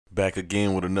Back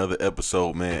again with another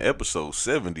episode, man. Episode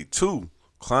 72.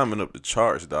 Climbing up the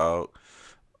charts, dog.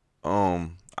 I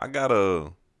got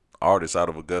a artist out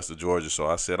of Augusta, Georgia, so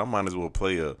I said I might as well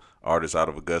play a artist out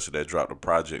of Augusta that dropped a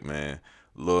project, man.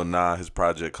 Lil Nas, his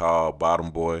project called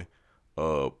Bottom Boy.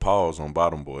 Pause on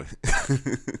Bottom Boy. Lil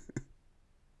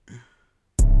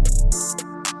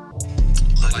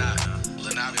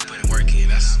Nas been putting work in.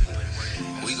 That's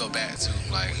we go back to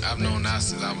I've known Nas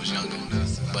since I was younger,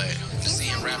 but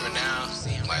seeing rapper now,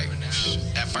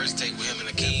 that first take with him and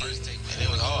the King, and it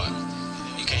was hard.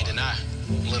 You can't deny.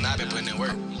 Lil Nas been putting in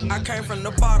work. I came from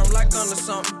the bottom like under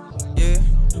something, yeah.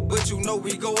 But you know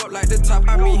we go up like the top.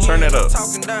 I mean, turn that up.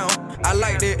 Talking down, I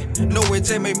like that. No way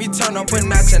just made me turn up a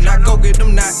notch and I go get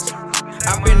them knots.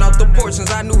 I've been off the porch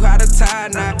since I knew how to tie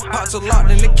now. Pots are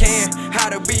locked in the can, how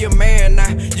to be a man now.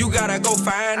 You gotta go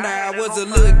find out. I was a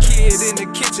little kid in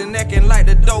the kitchen acting like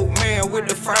the dope man with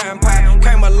the frying pan.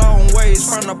 Came a long ways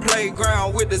from the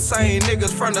playground with the same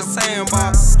niggas from the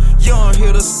sandbox. Young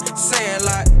hitters saying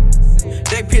like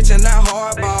they pitching that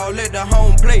hardball, let the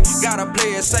home play. Gotta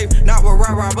play it safe, not with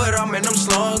rah-rah, but I'm in them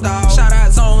slums, dawg. Shout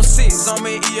out Zone 6, I'm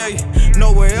in EA.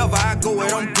 Know wherever I go,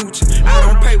 it I'm Gucci. I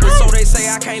don't pay, but so they say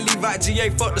I can't leave out GA.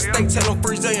 Fuck the state, tell them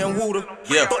free Zay and Wooda.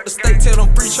 Yeah. Fuck the state, tell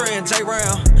them free Trey and J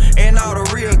Round. And all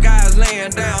the real guys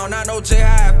laying down. I know J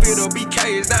how I feel to be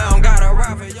caged down. Gotta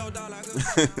ride for your dollar.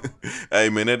 Hey,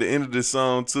 man, at the end of this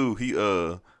song, too, he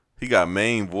got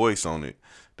main voice on it.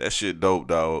 That shit dope,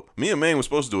 dog. Me and Maine was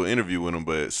supposed to do an interview with him,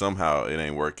 but somehow it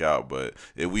ain't work out. But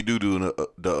if we do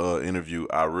the interview,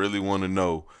 I really want to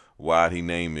know why he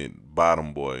named it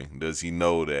Bottom Boy. Does he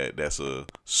know that that's a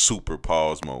super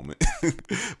pause moment?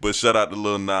 But shout out to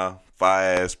Lil Nas,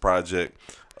 fire-ass project.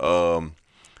 The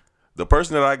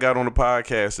person that I got on the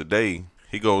podcast today,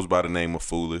 he goes by the name of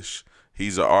Foolish.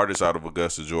 He's an artist out of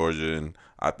Augusta, Georgia, and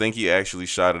I think he actually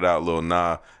shouted out Lil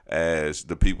Nas as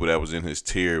the people that was in his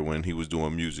tier when he was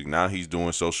doing music. Now he's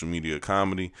doing social media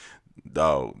comedy.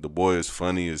 Dog, the boy is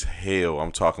funny as hell.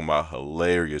 I'm talking about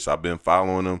hilarious. I've been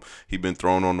following him. He been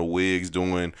throwing on the wigs,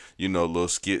 doing, little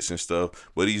skits and stuff.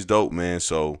 But he's dope, man.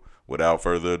 So without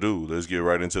further ado, let's get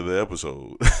right into the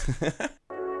episode.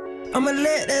 I'ma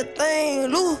let that thing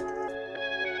loose.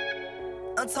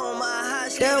 I'm talking about how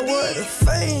she that what the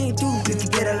fame do. You can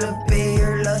get a little bit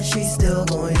here, love, she still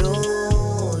gon'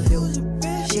 use you.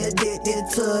 She addicted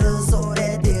to the soul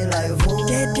that did like voodoo.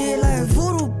 That did like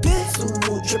voodoo, bitch.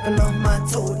 Suwu drippin' off my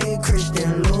toe, did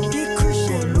Christian Lulu. Did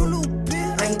Christian Lulu,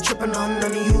 bitch. I ain't trippin' on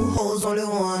none of you hoes, only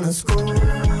wanna screw you.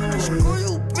 Screw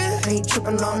you, bitch. I ain't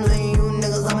trippin' on none of you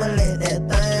niggas, I'ma let that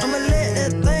thing. I'ma let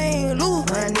that thing loose.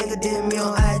 My nigga did me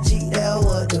on IG, that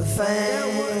was the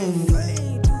fame.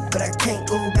 But I can't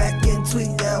go back and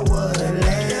tweet, that was the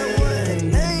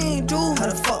lame. How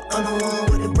the fuck I'm the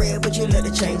one with the bread, but you let the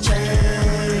chain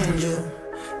change you.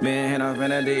 Been hit up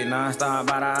in a deep non-stop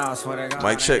by the house for the God.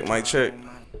 Mic check.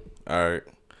 All right.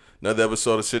 Another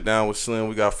episode of Sit Down with Slim.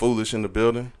 We got Foolish in the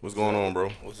building. What's going on, bro?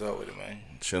 What's up with it, man?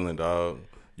 Chilling, dog.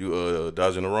 You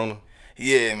dodging the Rona?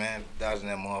 Yeah, man, dodging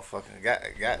that motherfucker.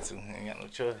 Got to. Ain't got no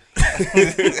choice.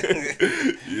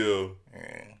 Yeah.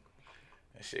 Yeah.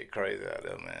 That shit crazy out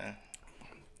there, man.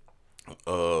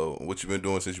 What you been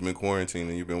doing since you been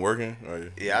quarantining? You been working? Or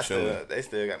you Yeah, chilling? they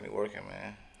still got me working,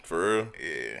 man. For real?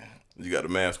 Yeah. You got the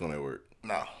mask on at work?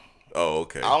 No. Oh,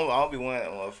 okay. I don't be wearing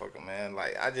that motherfucker, man.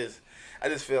 Like I just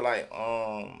feel like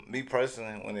me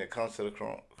personally, when it comes to the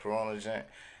corona joint,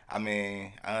 I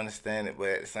mean, I understand it, but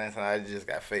at the same time, I just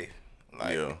got faith.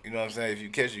 Like, Yeah. you know what I'm saying? If you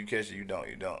catch it, you catch it. You don't.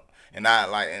 And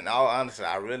in all honesty,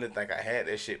 I really think I had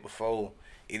that shit before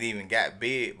it even got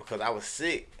big because I was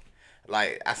sick.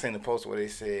 Like, I seen the post where they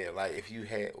said, like, if you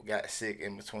got sick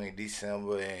in between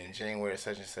December and January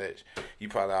such and such, you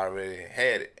probably already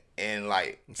had it. And,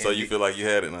 like... So you feel like you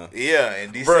had it now? Yeah,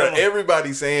 in December. Bro,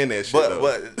 everybody's saying that shit, though.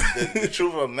 But the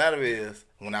truth of the matter is,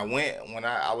 when I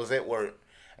was at work,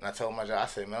 and I told my job, I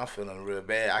said, man, I'm feeling real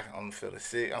bad. I'm feeling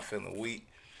sick. I'm feeling weak.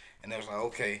 And they was like,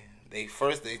 okay.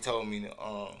 First they told me,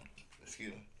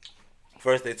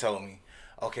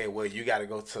 okay, well, you got to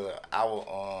go to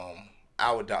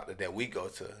our doctor that we go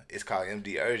to. It's called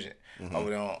MD Urgent over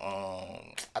there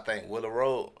on I think Willow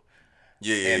Road.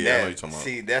 Yeah, And I know you're talking about.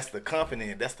 see, that's the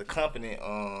company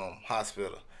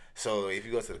hospital. So if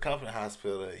you go to the company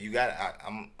hospital,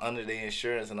 I'm under the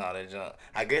insurance and all that junk.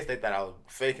 I guess they thought I was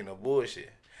faking the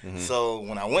bullshit. So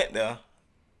when I went there,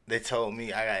 they told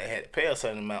me I had to pay a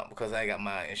certain amount because I got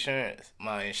my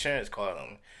insurance card on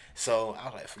me. So I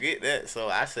was like, forget that. So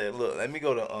I said, look, let me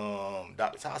go to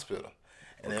Doctor's Hospital.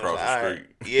 And Across the street.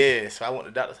 Yeah, so I went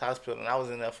to Doctor's Hospital and I was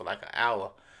in there for like an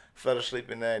hour. Fell asleep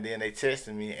in there and then they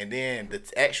tested me. And then the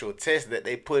actual test that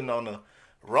they putting on the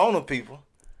Rona people,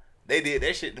 they did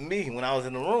that shit to me when I was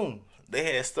in the room. They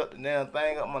had stuck the damn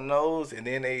thing up my nose, and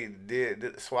then they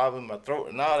did swabbing my throat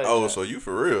and all that. Oh, shit. so you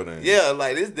for real then? Yeah,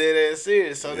 like this dead ass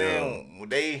serious. So Yeah. then when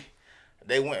they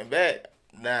went back.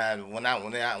 Now when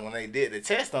they did the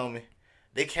test on me,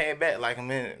 they came back like a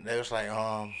minute. They was like,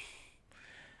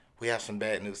 we have some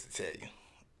bad news to tell you.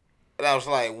 And I was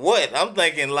like, what? I'm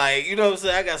thinking like, you know what I'm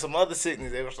saying? I got some other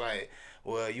sickness. They was like,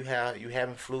 well, you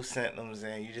having flu symptoms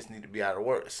and you just need to be out of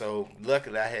work. So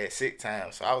luckily I had sick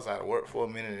time, so I was out of work for a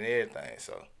minute and everything.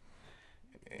 So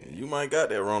You might got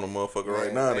that Rona motherfucker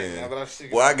right now then. but I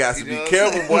should- Boy, I got to you be know what I'm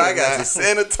careful, saying? boy. I got to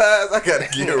sanitize. I got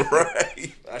to get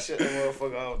right. I shut that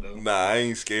motherfucker off though. Nah, I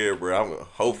ain't scared, bro. I'm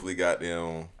hopefully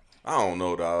goddamn. I don't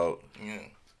know, dog. Yeah.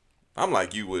 I'm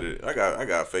like you with it. I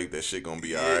got faith that shit gonna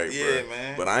be alright, yeah, bro.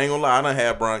 man. But I ain't gonna lie, I done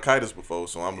had bronchitis before,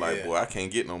 so I'm like, Yeah. boy, I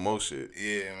can't get no more shit.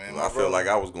 Yeah, man. I felt like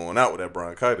I was going out with that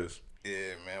bronchitis.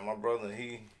 Yeah, man. My brother,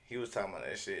 he was talking about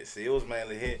that shit. See, it was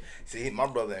mainly hit. See, my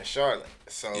brother in Charlotte,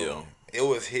 so Yeah. it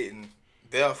was hitting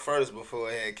there first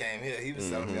before it had came here. He was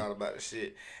telling me all about the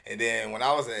shit. And then when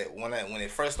when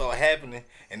it first started happening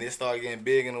and it started getting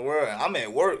big in the world, I'm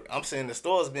at work. I'm seeing the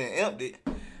stores being emptied.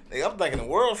 Like, I'm thinking the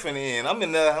world finna end. I'm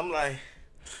in there. I'm like,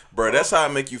 Bro, that's how I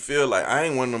make you feel. Like, I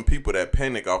ain't one of them people that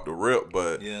panic off the rip,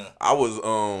 but Yeah. I was,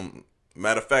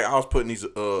 matter of fact, I was putting these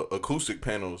acoustic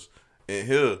panels in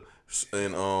here,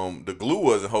 and the glue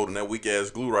wasn't holding, that weak ass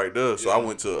glue right there. So I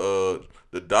went to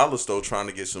the dollar store trying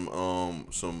to get some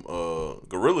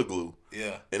Gorilla Glue.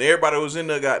 yeah. And everybody was in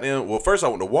there goddamn. Well, first I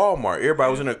went to Walmart.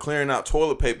 Everybody was in there clearing out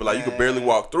toilet paper like you could barely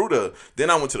walk through there. Then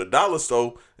I went to the dollar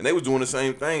store and they was doing the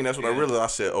same thing. That's when I realized. I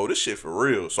said, "Oh, this shit for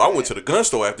real." So I went to the gun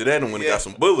store after that and went and got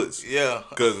some bullets. Yeah.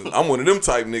 Cause I'm one of them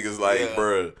type niggas. Like, Yeah.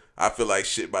 bruh, I feel like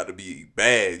shit about to be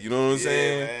bad. You know what I'm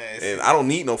saying? man. And I don't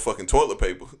need no fucking toilet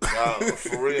paper. Wow,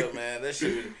 for real, man. That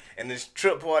shit was, and this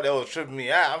trip part that was tripping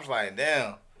me out. I was like,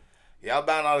 damn. Y'all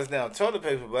buying all this damn toilet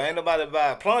paper, but ain't nobody buy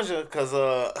a plunger, cause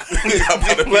Y'all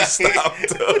better be stopped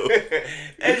though.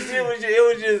 That shit was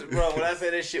it was just, bro. When I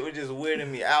say that shit was just weirding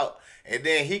me out, and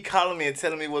then he calling me and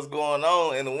telling me what's going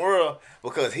on in the world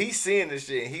because he's seeing this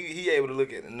shit. He able to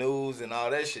look at the news and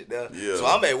all that shit there. Yeah. So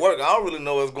I'm at work. I don't really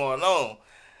know what's going on.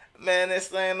 Man, this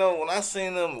thing though, when I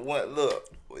seen them, look,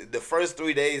 the first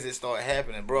 3 days it started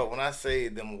happening, bro. When I say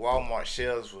them Walmart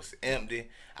shelves was empty,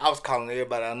 I was calling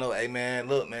everybody I know, hey man,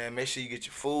 look man, make sure you get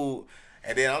your food.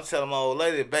 And then I'm telling my old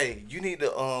lady, babe, you need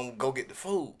to go get the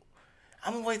food.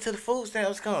 I'm gonna wait till the food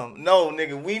stamps come. No,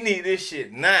 nigga, we need this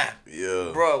shit now. Yeah.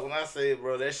 Bro, when I say it,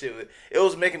 bro, that shit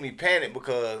was making me panic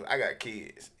because I got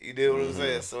kids. You know what I'm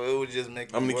saying? So it was just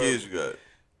making How many me kids you got?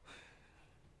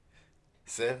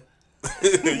 7?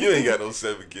 You ain't got no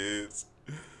 7 kids.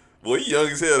 Boy, you young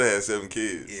as hell to have 7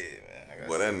 kids. Yeah, man. I got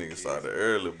Boy, that 7 nigga kids. started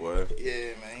early, boy. Yeah,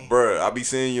 man. Bruh, I be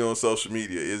seeing you on social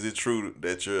media. Is it true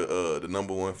that you're the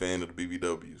number one fan of the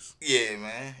BBWs? Yeah,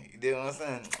 man. You know what I'm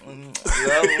saying?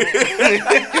 Love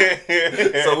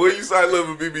 'em. So when you start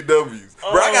loving BBWs?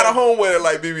 Bro, I got a homeboy that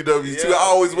like BBWs too. Yeah, I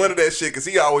always wanted that shit because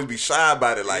he always be shy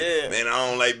about it. Like, Yeah. man, I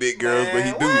don't like big girls, but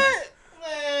he Man, do. what?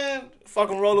 Man,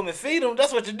 fucking roll them and feed them.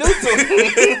 That's what you do to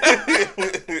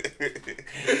them.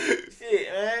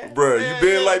 Shit, man. Bruh, Man, you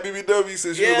been yeah. like BBW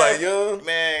since you was like young?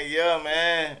 Man, yeah,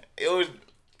 man. It was,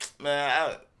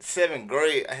 man, 7th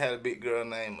grade, I had a big girl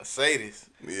named Mercedes.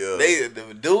 Yeah.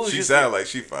 The dudes She used sound like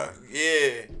she fine.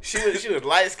 yeah. She was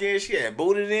light skinned, she had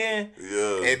booted in.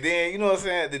 Yeah. And then, you know what I'm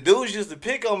saying, the dudes used to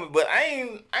pick on me, but I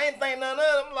ain't think none of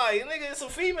it. I'm like, nigga, it's a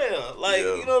female. Like,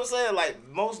 Yeah. you know what I'm saying? Like,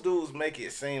 most dudes make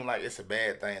it seem like it's a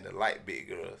bad thing to like big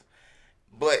girls.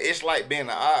 But it's like being an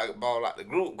oddball out the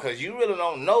group because you really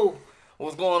don't know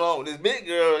what's going on with this big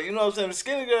girl. You know what I'm saying? The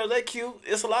skinny girls, they cute.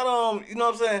 It's a lot of them, you know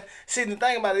what I'm saying? See, the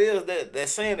thing about it is that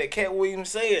saying that Cat Williams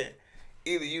said,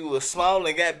 either you was small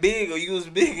and got big or you was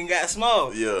big and got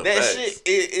small. Yeah, that facts. shit,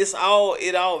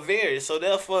 it all varies. So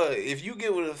therefore, if you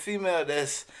get with a female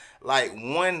that's like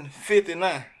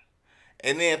 159,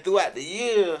 and then throughout the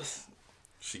years,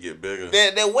 She get bigger.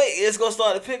 that weight is gonna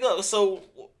start to pick up. So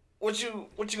what you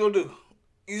gonna do?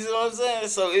 You see what I'm saying?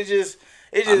 So it just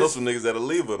I know some niggas that'll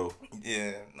leave her though.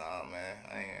 yeah, nah, man,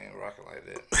 I ain't rocking like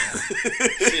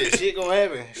that. shit gonna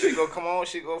happen. Shit gonna come on.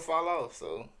 Shit gonna fall off.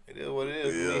 So it is what it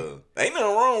is. Yeah. For me. Ain't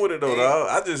nothing wrong with it though, dog.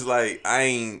 I just like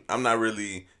I'm not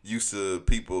really used to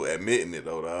people admitting it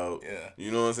though, dog. Yeah.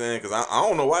 You know what I'm saying? Cause I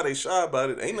don't know why they shy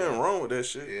about it. Ain't nothing wrong with that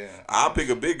shit. Yeah. I'll pick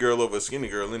a big girl over a skinny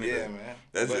girl any day. Yeah, man.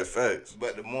 That's But- just facts.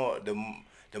 But the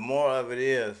more of it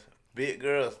is, big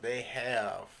girls, they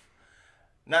have.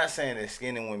 Not saying that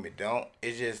skinny women don't.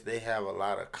 It's just they have a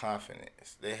lot of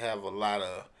confidence. They have a lot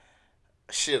of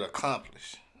shit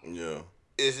accomplished. Yeah.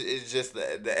 it's just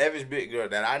the average big girl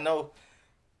that I know.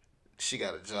 She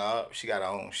got a job. She got her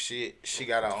own shit. She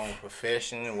got her own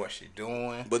profession and what she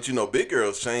doing. But you know, big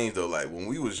girls change though. Like when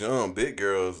we was young, big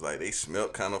girls like they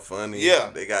smelled kind of funny. Yeah,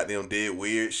 they got them did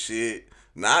weird shit.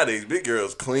 Nowadays, big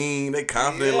girls clean. They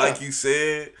confident, like you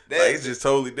said. Like, it's just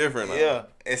totally different. Yeah,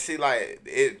 and see, like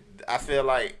it. I feel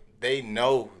like they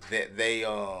know that they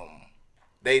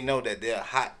know that they're a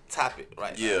hot topic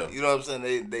right now. You know what I'm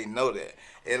saying? They know that.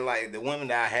 And like the women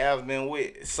that I have been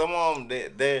with, some of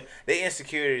them, their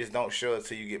insecurities don't show it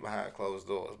till you get behind closed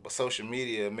doors. But social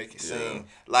media make it seem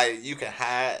like you can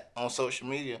hide on social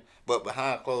media, but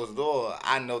behind closed door,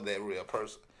 I know that real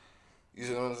person. You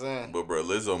see what I'm saying? But bro,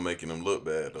 Lizzo making them look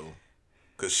bad though,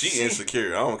 cause she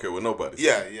insecure. I don't care what nobody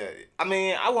says. Yeah. I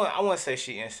mean, I wouldn't say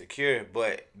she insecure,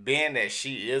 but being that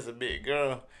she is a big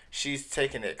girl, she's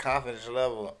taking that confidence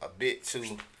level a bit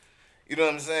too. You know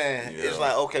what I'm saying? Yeah. It's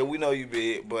like, okay, we know you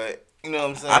big, but you know what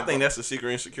I'm saying? I think that's a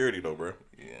secret insecurity though, bro.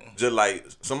 Yeah. Just like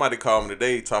somebody called me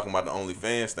today talking about the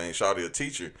OnlyFans thing, Shawty a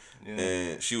teacher. Yeah.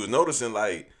 And she was noticing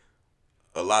like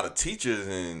a lot of teachers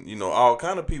and, you know, all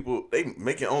kind of people, they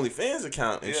making OnlyFans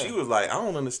account. And she was like, I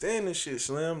don't understand this shit,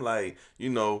 Slim. Like, you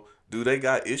know, do they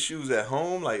got issues at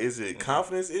home? Like, is it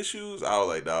confidence issues? I was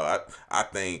like, dog, I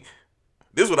think,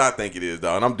 this is what I think it is,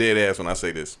 dog. And I'm dead ass when I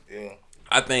say this. Yeah.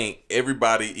 I think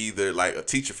everybody, either like a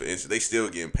teacher, for instance, they still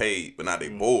getting paid, but now they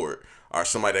bored, or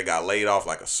somebody that got laid off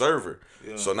like a server.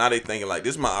 Yeah. So now they thinking like,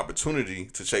 this is my opportunity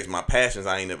to chase my passions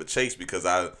I ain't never chased because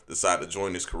I decided to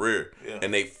join this career. Yeah.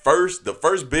 And the first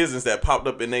business that popped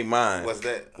up in their mind was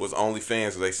OnlyFans,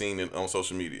 because they seen it on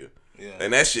social media. Yeah.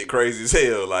 And that shit crazy as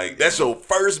hell. Like, that's your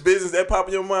first business that popped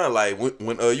in your mind. Like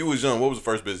when you was young, what was the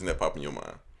first business that popped in your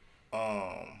mind?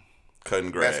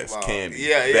 Cutting grass, basketball. Candy,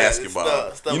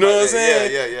 basketball. Stuff you know what I'm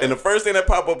saying? Yeah. And the first thing that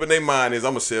pop up in their mind is,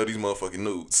 I'm gonna sell these motherfucking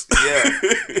nudes.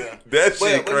 Yeah. That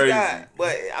shit crazy.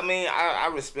 But I mean, I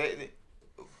respect it.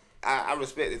 I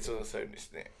respect it to a certain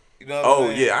extent. You know what I'm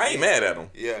saying? Yeah, I ain't mad at them.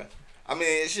 Yeah. I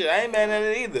mean, shit, I ain't mad at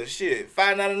it either. Shit,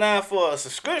 $5.99 for a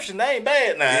subscription, that ain't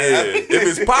bad now. Yeah, if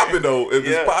it's popping though,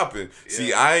 it's popping.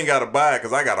 See, I ain't gotta buy it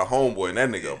because I got a homeboy and that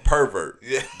nigga a pervert.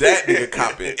 Yeah. That nigga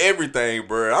copying everything,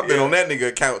 bro. I've been on that nigga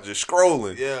account just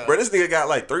scrolling. Yeah. Bro, this nigga got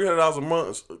like $300 a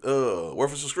month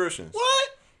worth of subscriptions. What?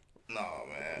 No,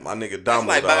 man. My nigga Damo, that's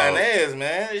like buying ass,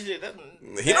 man. This shit,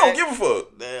 he don't give a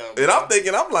fuck. Damn. And I'm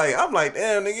thinking, I'm like,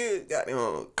 damn, nigga,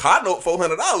 got car note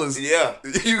 $400. Yeah.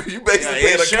 you basically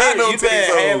paying a car note to these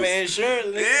hoes.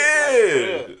 Insurance.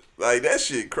 Yeah. Like that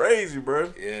shit crazy,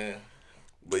 bro. Yeah.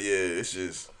 But yeah, it's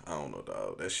just, I don't know,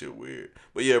 dog. That shit weird.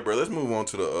 But yeah, bro, let's move on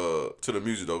to the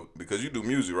music though, because you do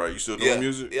music, right? You still doing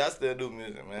music? Yeah, I still do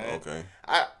music, man. Okay.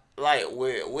 I like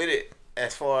with it,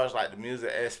 as far as like the music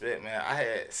aspect, man, I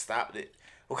had stopped it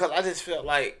because I just felt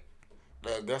like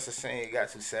the Augusta scene got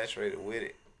too saturated with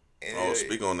it. And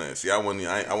speak on that. See, I wasn't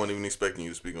even expecting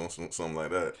you to speak on something like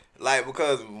that. Like,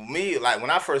 because me, like when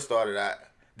I first started out,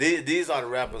 these are the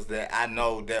rappers that I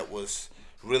know that was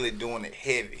really doing it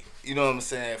heavy. You know what I'm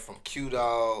saying? From Q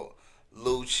Dog,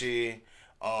 Lucci,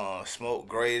 Smoke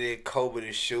Grady, Kobe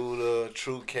the Shooter,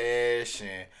 True Cash,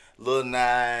 and Lil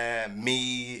Nine,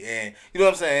 me, and you know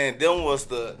what I'm saying?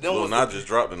 Lil Nine just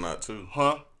dropped a knot too.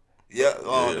 Huh? Yeah,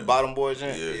 the Bottom Boy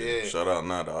gent. Yeah. Shout out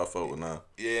Nada. I fuck with Nada.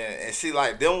 Yeah, and see,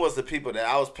 like, them was the people that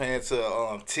I was paying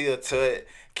to Tia Tut,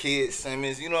 Kid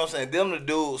Simmons, you know what I'm saying? Them the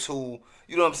dudes who,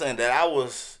 you know what I'm saying, that I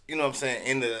was, you know what I'm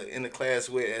saying, in the class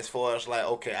with, as far as like,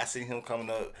 okay, I see him coming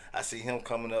up,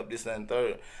 this, that, and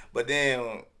third. But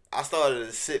then I started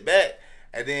to sit back,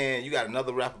 and then you got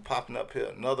another rapper popping up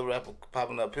here,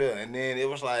 and then it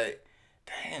was like,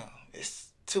 damn, it's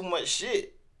too much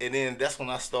shit. And then that's when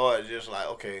I started just like,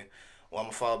 okay, well, I'm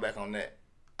going to fall back on that.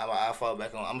 I'll fall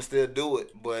back on, I'm going to still do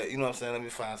it, but you know what I'm saying, let me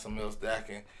find something else that I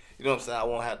can, you know what I'm saying, I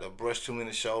won't have to brush too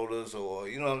many shoulders or,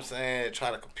 you know what I'm saying, try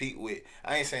to compete with.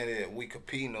 I ain't saying that we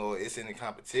competing or it's any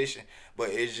competition, but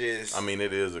it's just. I mean,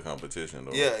 it is a competition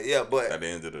though. Yeah, but. At the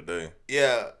end of the day.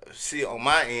 Yeah, see, on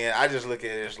my end, I just look at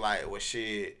it as like, well,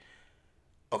 shit,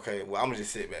 okay, well, I'm going to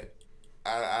just sit back.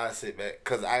 I sit back,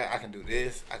 because I can do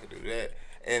this, I can do that.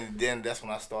 And then that's when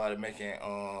I started making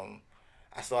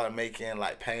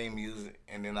like pain music,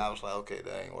 and then I was like, okay,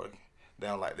 that ain't working. They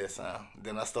don't like that sound.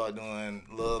 Then I started doing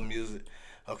love music.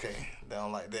 Okay, they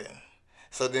don't like that.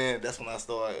 So then that's when I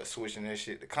started switching that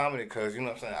shit to comedy, because, you know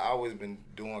what I'm saying, I always been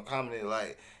doing comedy.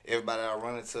 Like, everybody I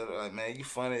run into, like, man, you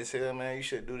funny as hell, man, you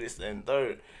should do this, that, and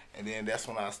third. And then that's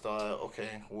when I started,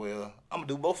 okay, well, I'm going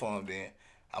to do both of them then.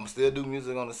 I'm going to still do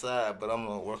music on the side, but I'm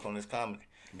going to work on this comedy.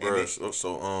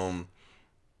 Bruh,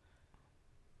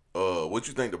 what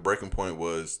you think the breaking point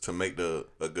was to make the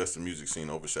Augusta music scene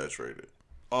oversaturated?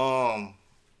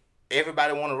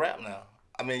 everybody want to rap now.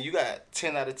 I mean, you got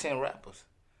 10 out of 10 rappers.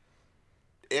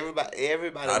 Everybody.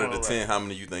 Out of the wanna 10, rap. how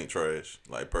many you think trash?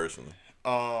 Like personally,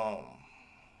 My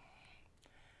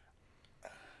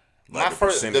Like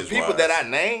first, the people percentage-wise. that I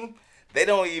name, they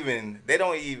don't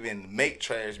even make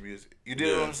trash music. You know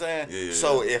Yeah. what I'm saying? Yeah.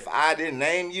 So if I didn't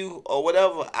name you or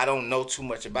whatever, I don't know too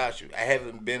much about you. I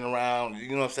haven't been around. You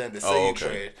know what I'm saying? To say Oh, you okay.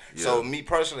 trash. Yeah. So me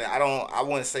personally, I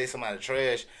wouldn't say somebody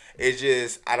trash. It's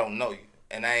just I don't know you,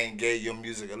 and I ain't gave your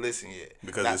music a listen yet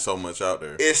because Now, there's so much out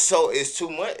there. it's too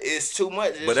much. It's too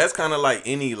much. But that's kind of like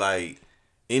any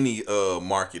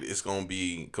market. It's gonna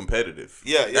be competitive.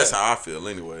 Yeah, That's yeah. how I feel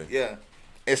anyway. Yeah.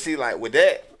 And see, like, with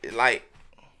that, like,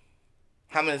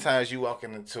 how many times you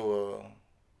walking into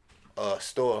a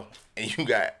store and you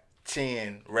got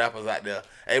 10 rappers out there?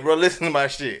 Hey, bro, listen to my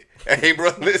shit. Hey,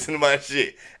 bro, listen to my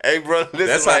shit. Hey, bro, listen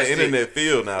That's to my how the shit. internet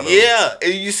feel now. Though. Yeah,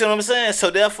 and you see what I'm saying?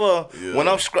 So, therefore, Yeah. when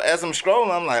as I'm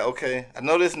scrolling, I'm like, okay, I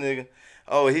know this nigga.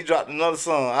 Oh, he dropped another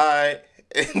song. All right.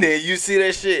 And then you see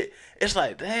that shit. It's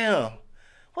like, damn,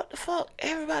 what the fuck?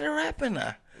 Everybody rapping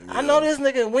now. I know this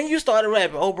nigga, when you started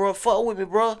rapping, oh, bro, fuck with me,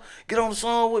 bro. Get on the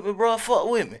song with me, bro. Fuck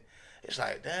with me. It's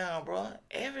like, damn, bro.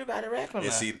 Everybody rapping now.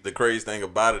 And see, the crazy thing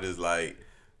about it is like,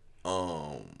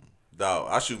 dog,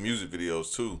 I shoot music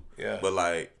videos too. Yeah. But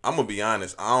like, I'm gonna be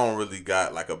honest, I don't really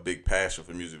got like a big passion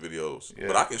for music videos. Yeah.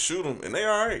 But I can shoot them and they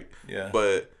alright. Yeah.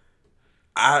 But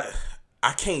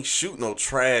I can't shoot no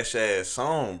trash ass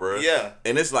song, bro. Yeah.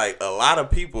 And it's like a lot of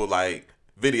people, like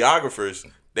videographers,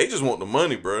 they just want the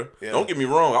money, bro. Yeah. Don't get me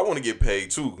wrong, I want to get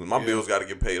paid too. 'Cause my bills got to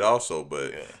get paid also.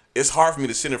 But it's hard for me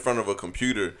to sit in front of a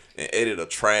computer and edit a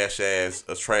trash ass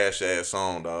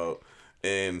song, dog.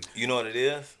 And You know what it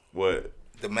is? what?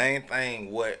 The main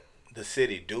thing what the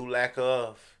city do lack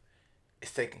of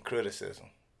is taking criticism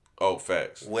Oh,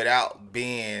 facts. without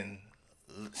being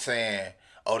saying,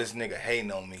 oh, this nigga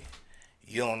hating on me.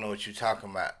 You don't know what you talking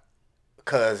about.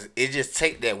 Because it just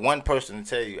take that one person to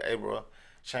tell you, hey, bro,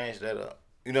 change that up.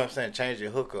 You know what I'm saying? Change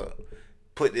your hook up.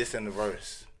 Put this in the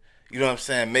verse. You know what I'm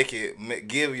saying?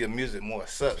 Give your music more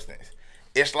substance.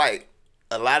 It's like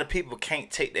a lot of people can't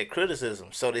take that criticism,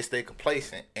 so they stay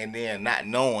complacent and then not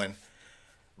knowing.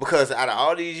 Because out of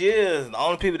all these years, the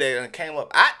only people that came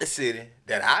up out the city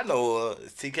that I know of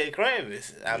is TK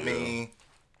Kravis. I mean,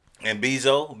 and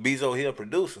Bezo, he a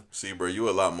producer. See, bro, you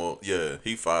a lot more. Yeah,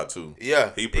 he fire too. Yeah,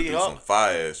 he he produced hard. some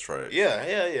fire ass tracks.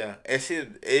 Yeah. And see,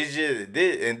 it's just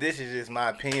this, and this is just my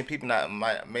opinion. People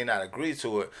may not agree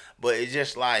to it, but it's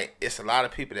just like it's a lot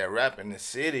of people that rap in the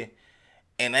city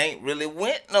and ain't really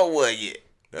went nowhere yet.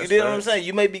 That's You know what I'm facts. saying?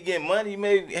 You may be getting money, you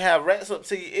may have racks up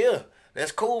to your ear.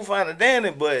 That's cool, fine and dandy,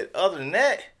 but other than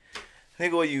that,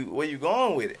 nigga, where you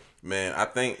going with it? Man, I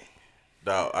think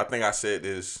I said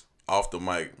this off the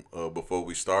mic before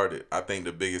we started. I think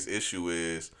the biggest issue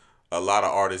is a lot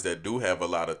of artists that do have a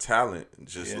lot of talent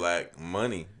just lack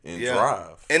money and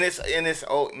drive. And it's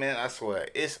oh man, I swear,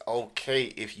 it's okay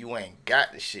if you ain't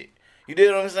got the shit. You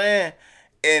dig what I'm saying?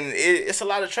 And it's a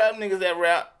lot of trap niggas that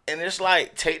rap, and it's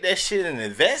like take that shit and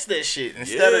invest that shit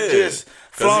instead of just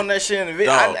throwing that shit in the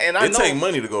video. Dog, I it know, take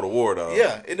money to go to war, dog.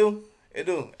 Yeah, it do. And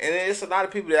it's a lot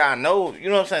of people that I know. You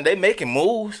know what I'm saying? They making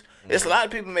moves. It's a lot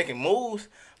of people making moves,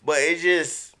 but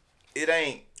it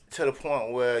ain't to the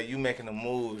point where you making the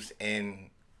moves and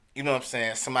you know what I'm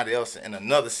saying. Somebody else in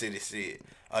another city see it,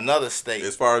 another state.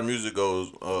 As far as music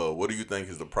goes, what do you think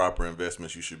is the proper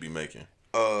investments you should be making?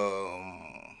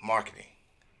 Marketing.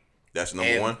 That's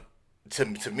number And one.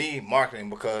 To me, marketing,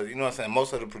 because you know what I'm saying,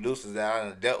 most of the producers that I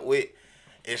done dealt with,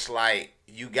 it's like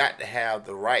you got to have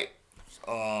the right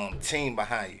team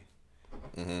behind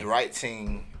you. The right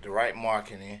team, the right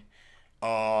marketing,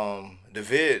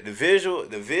 the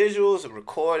visuals,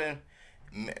 recording,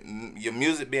 your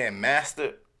music being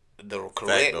mastered the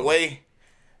correct though. way.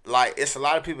 Like, it's a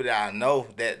lot of people that I know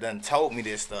that done told me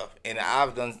this stuff, and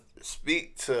I've done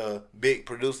speak to big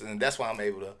producers, and that's why I'm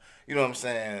able to, you know what I'm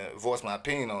saying, voice my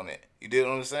opinion on it. You did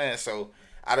what I'm saying? So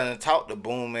I done talked to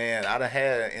Boom Man. I done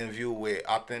had an interview with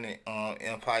Authentic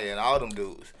Empire and all them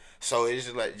dudes. So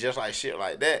it's just like shit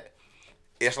like that.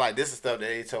 It's like this is stuff that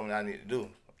they told me I need to do.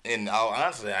 And all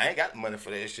honestly, I ain't got the money for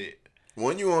that shit.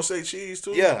 When you on Say Cheese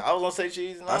too? Yeah, I was gonna say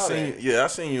cheese and all I seen. that. Yeah, I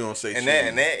seen you on Say And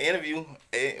Cheese. that interview,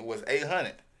 it was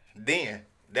 800. Then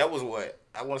that was what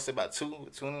I want to say about two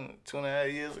and a half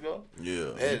years ago. Yeah,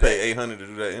 That- you pay $800 to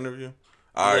do that interview.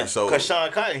 All right, so because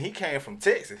Sean Cotton, he came from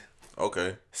Texas.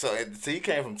 okay, So he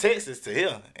came from Texas to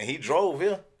here, and he drove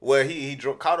here. Well, he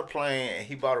caught a plane and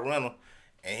he bought a rental,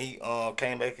 and he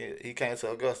came back. He came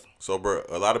to Augusta. So, bro,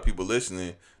 a lot of people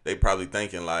listening, they probably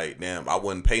thinking like, "Damn, I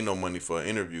wouldn't pay no money for an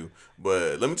interview."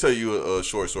 But let me tell you a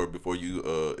short story before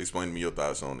you explain to me your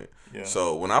thoughts on it. Yeah.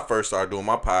 So, when I first started doing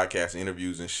my podcast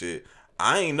interviews and shit,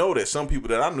 I ain't know that some people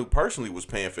that I knew personally was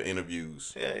paying for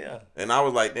interviews. Yeah. And I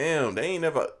was like, "Damn, they ain't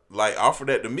never like offered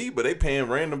that to me, but they paying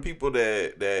random people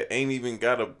that ain't even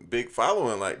got a big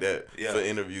following like that for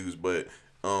interviews." But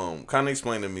kind of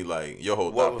explain to me like your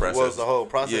whole thought process. What was the whole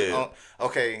process? Yeah.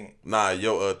 Okay. Nah,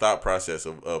 your thought process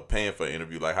of paying for an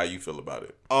interview, like how you feel about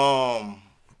it.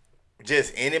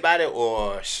 Just anybody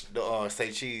or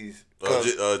Say Cheese?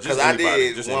 Just Because I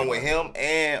did just one anybody. with him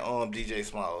and DJ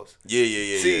Smalls. Yeah.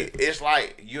 See, it's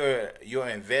like you're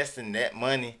investing that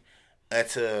money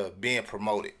into being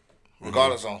promoted,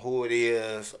 regardless on who it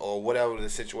is or whatever the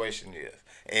situation is.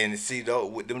 And see, though,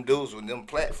 with them dudes, with them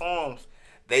platforms,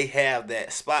 they have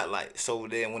that spotlight. So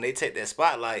then when they take that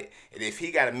spotlight, and if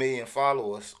he got 1 million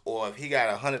followers or if he got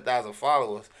 100,000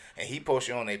 followers and he posts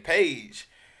you on their page,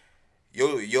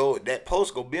 yo, that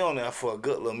post gonna be on there for a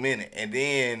good little minute. And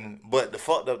then, but the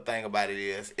fucked up thing about it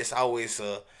is, it's always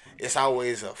a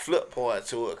flip part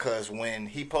to it. Cause when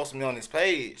he posted me on his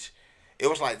page, it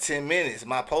was like 10 minutes.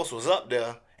 My post was up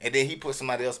there, and then he put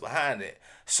somebody else behind it.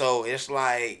 So it's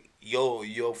like, your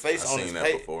face I've on seen his that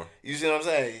page. before. You see what I'm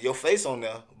saying? Your face on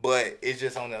there, but it's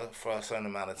just on there for a certain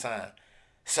amount of time.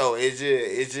 So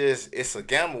it's a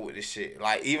gamble with this shit.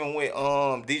 Like even with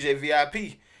DJ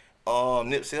VIP,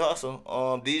 Nipsey Hussle,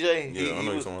 DJ. Yeah, I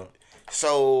know you're talking about.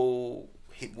 So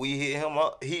we hit him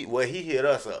up. He hit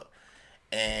us up,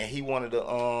 and he wanted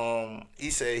to.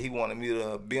 He said he wanted me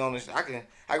to be on this. I can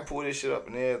pull this shit up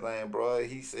and everything, bro.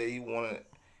 He said he wanted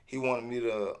me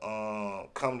to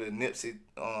come to Nipsey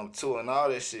tour and all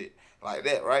that shit like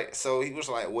that, right? So he was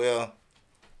like, well,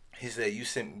 he said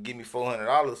give me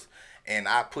 $400 and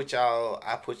I put y'all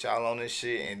on this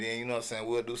shit, and then you know what I'm saying,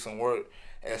 we'll do some work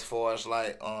as far as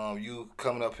like you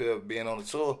coming up here being on the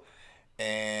tour.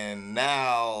 And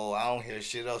now I don't hear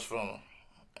shit else from him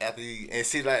after and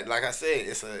see, like I said,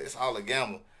 it's all a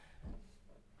gamble.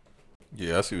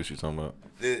 Yeah, I see what you're talking about.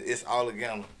 It's all a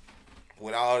gamble.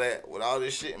 With all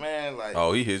this shit, man, like,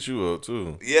 Oh, he hit you up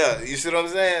too. yeah, you see what I'm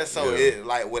saying? So Yeah. it,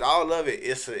 like, with all of it,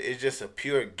 it's just a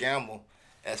pure gamble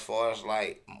as far as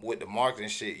like with the marketing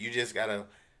shit. You just gotta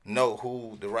know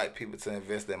who the right people to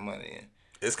invest that money in.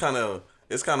 It's kind of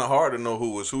hard to know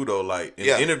who was who though. Like in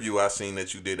the interview I seen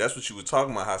that you did, that's what you were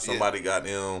talking about. How somebody got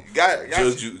them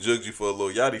judged you for a Lil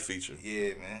Yachty feature.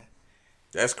 Yeah, man.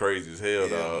 That's crazy as hell,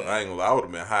 dog. Man. I ain't gonna lie, I would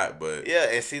have been hot, but Yeah,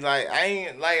 and see, like, I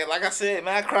ain't like I said,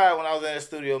 man, I cried when I was in the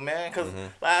studio, man, cause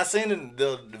like I seen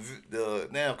the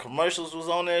damn commercials was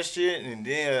on that shit, and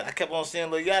then I kept on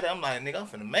seeing Lil Yachty. I'm like, nigga, I'm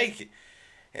finna make it.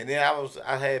 And then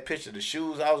I had a picture of the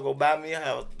shoes I was gonna buy me.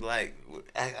 I was like,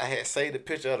 I had saved the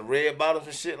picture of the red bottoms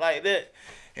and shit like that.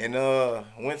 And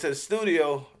went to the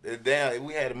studio. Damn,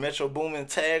 we had a Metro Boomin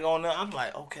tag on there. I'm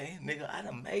like, okay, nigga, I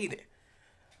done made it.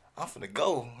 I'm finna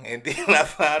go. And then I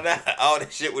found out all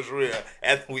that shit was real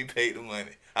after we paid the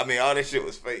money. I mean, all that shit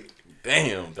was fake.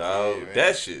 damn, dog, Yeah, man.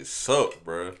 that shit sucked,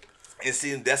 bro. And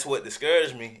see, that's what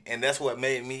discouraged me, and that's what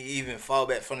made me even fall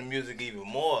back from the music even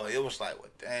more. It was like, well,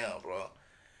 damn, bro.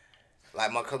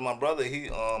 Like cause my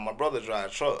brother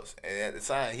drive trucks, and at the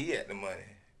time he had the money,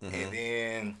 and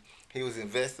then he was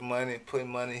investing money, putting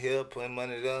money here, putting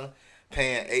money there,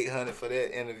 paying $800 for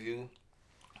that interview,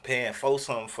 paying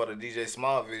 $400 for the DJ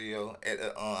Small video at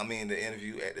the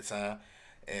interview at the time,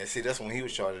 and see that's when he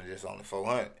was charging just only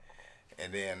 $400,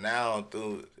 and then now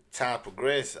through time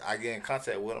progressed, I get in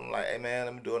contact with him like, hey man,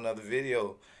 let me do another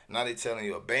video. Now they telling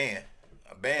you a band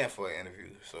for an interview.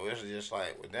 So it's just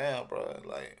like, well, damn, bro,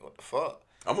 like, what the fuck?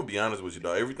 I'm gonna be honest with you,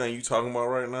 dog. Everything you talking about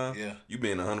right now, Yeah. you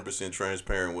being 100%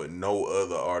 transparent with no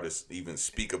other artists even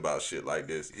speak about shit like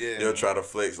this. Yeah, They'll man. try to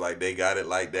flex like they got it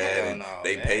like that, Hell and no,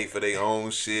 they man. pay for their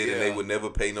own shit, and they Yeah. would never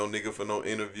pay no nigga for no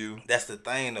interview. That's the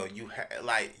thing, though.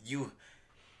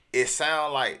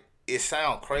 It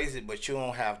sound crazy, but you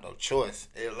don't have no choice.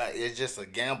 It's just a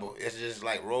gamble. It's just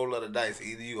like roll of the dice.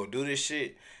 Either you gonna do this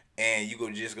shit and you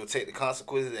gonna just go take the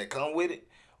consequences that come with it,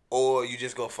 or you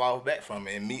just go fall back from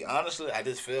it. And me, honestly, I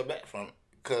just fell back from it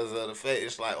because of the fact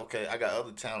it's like, okay, I got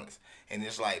other talents, and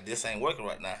it's like this ain't working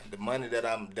right now. The money that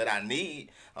I need,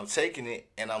 I'm taking it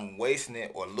and I'm wasting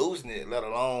it or losing it, let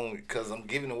alone because I'm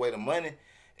giving away the money.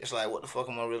 It's like, what the fuck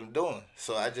am I really doing?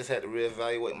 So I just had to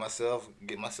reevaluate myself,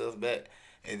 get myself back.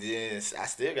 And then I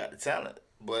still got the talent,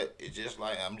 but it's just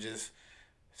like I'm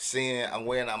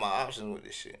weighing out my options with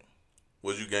this shit.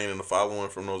 Was you gaining the following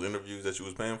from those interviews that you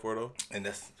was paying for though? And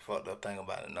that's the fucked up thing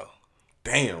about it, no.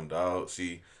 Damn, dog.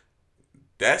 See,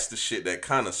 that's the shit that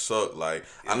kind of sucked. Like,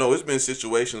 I know it's been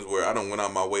situations where I don't went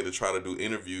out my way to try to do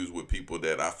interviews with people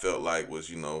that I felt like was,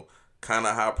 you know, kind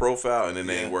of high profile, and then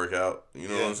they ain't work out. You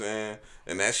know what I'm saying?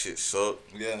 And that shit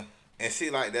sucked. Yeah. And see,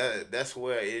 like, that's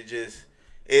where it just,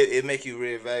 it make you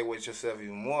reevaluate yourself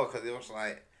even more, because it was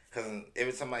like, because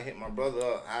every time I hit my brother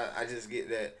up, I just get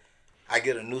that, I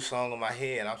get a new song in my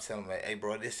head, and I'm telling him, like, hey,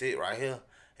 bro, this it right here.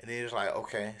 And then it's like,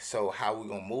 okay, so how we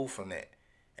gonna move from that?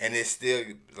 And it's still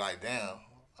like, damn,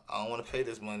 I don't want to pay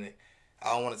this money.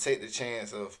 I don't want to take the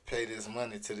chance of pay this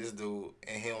money to this dude,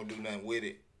 and he don't do nothing with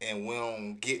it, and we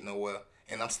don't get nowhere,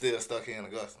 and I'm still stuck here in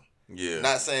Augusta. Yeah.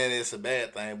 Not saying it's a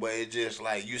bad thing, but it's just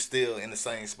like you still in the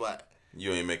same spot.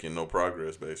 You ain't making no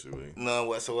progress, basically. None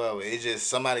whatsoever. It's just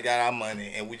somebody got our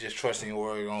money, and we just trusting your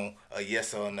word on a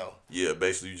yes or a no. Yeah,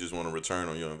 basically you just want a return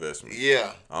on your investment.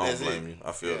 Yeah. I don't blame you.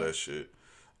 I feel that shit.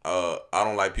 I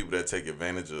don't like people that take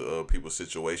advantage of people's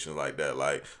situations like that.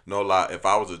 Like, no lie, if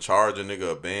I was to charge a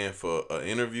nigga a band for an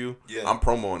interview, I'm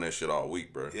promoting that shit all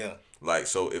week, bro. Yeah. Like,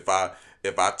 so if I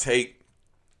take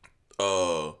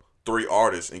 3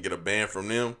 artists and get a band from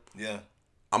them,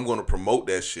 I'm gonna promote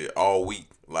that shit all week.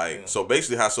 Like, so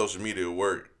basically how social media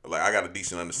work, like, I got a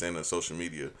decent understanding of social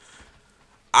media.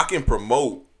 I can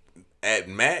promote at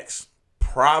max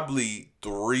probably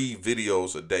 3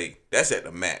 videos a day. That's at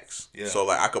the max. Yeah. So,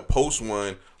 like, I could post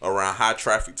one around high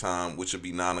traffic time, which would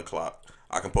be 9 o'clock.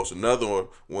 I can post another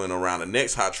one around the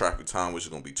next high traffic time, which is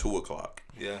going to be 2 o'clock.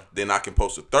 Yeah. Then I can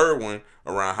post a third one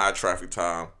around high traffic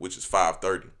time, which is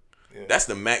 5:30. Yeah. That's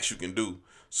the max you can do.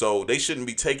 So they shouldn't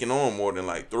be taking on more than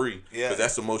like 3. Yeah. Because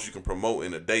that's the most you can promote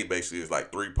in a day, basically, is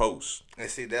like 3 posts. And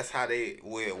see, that's how they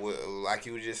will, like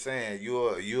you were just saying,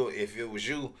 you'll if it was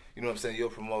you know what I'm saying, you'll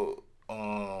promote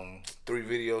 3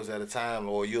 videos at a time,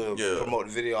 or you'll promote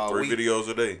the video all 3 week. 3 videos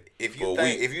a day. If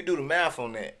you do the math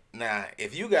on that, now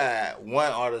if you got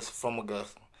 1 artist from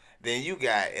Augusta, then you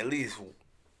got at least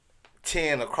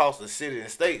 10 across the city and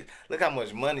state. Look how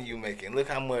much money you making. Look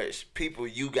how much people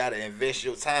you gotta invest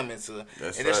your time into.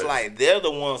 That's and right. It's like they're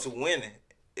the ones who winning.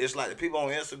 It's like the people on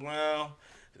Instagram,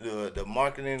 the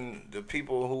marketing, the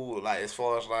people who, like, as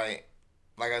far as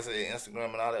like I said,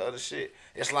 Instagram and all that other shit.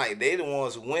 It's like they the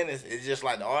ones who winning. It's just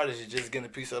like the artist is just getting a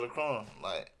piece of the crumb.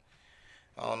 Like,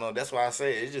 I don't know. That's why I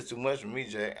say it's just too much for me,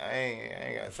 Jack. I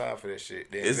ain't got time for that shit.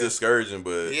 It's discouraging,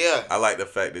 but I like the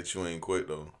fact that you ain't quit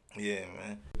though. Yeah,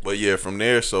 man. But yeah, from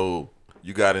there, so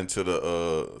you got into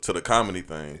the comedy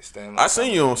thing. I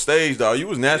seen you on stage, dog. You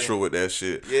was natural with that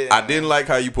shit. Yeah, I didn't like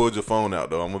how you pulled your phone out,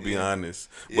 though. I'm gonna be honest.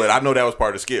 But I know that was part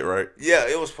of the skit, right? Yeah,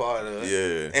 it was part of it.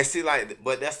 Yeah. And see, like,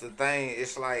 but that's the thing.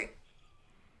 It's like,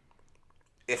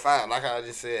 if like I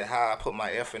just said, how I put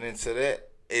my effort into that,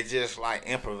 it's just like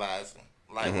improvising,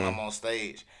 like when I'm on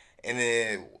stage, and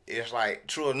then it's like,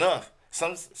 true enough.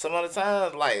 Some other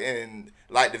times,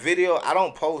 like the video, I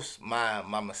don't post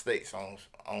my mistakes on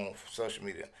social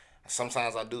media.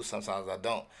 Sometimes I do, sometimes I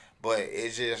don't. But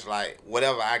it's just like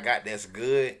whatever I got that's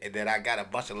good and that I got a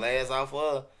bunch of laughs off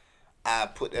of, I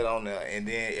put that on there. And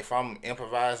then if I'm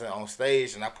improvising on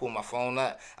stage and I pull my phone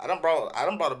out, I done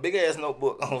brought a big ass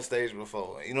notebook on stage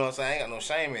before. You know what I'm saying? I ain't got no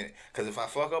shame in it. Cause if I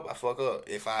fuck up, I fuck up.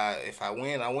 If I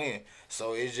win, I win.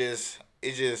 So it's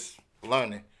just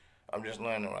learning. I'm just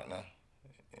learning right now.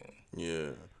 Yeah.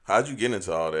 How'd you get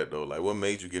into all that though? Like, what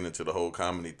made you get into the whole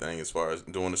comedy thing, as far as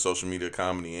doing the social media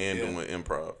comedy and doing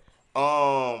improv?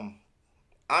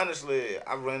 Honestly,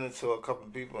 I ran into a couple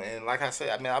of people, and like I said,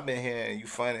 I mean, I've been hearing you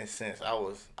funny since I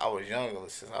was younger,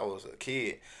 since I was a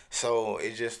kid. So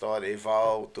it just started to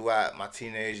evolve throughout my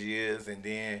teenage years, and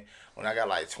then when I got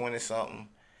like 20 something,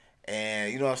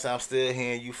 and you know what I'm saying, I'm still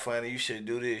hearing you funny, you should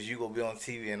do this, you gonna be on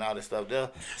TV and all this stuff there.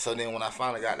 So then when I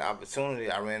finally got the opportunity,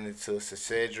 I ran into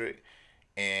Cedric,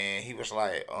 and he was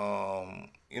like,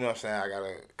 you know what I'm saying, I got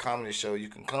a comedy show you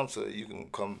can come to, you can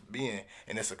come be in,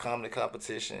 and it's a comedy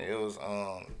competition. It was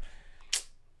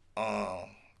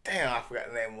damn, I forgot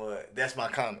the name of it. That's My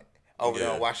Comic over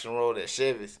there on Washington Road at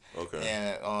Chevy's. Okay.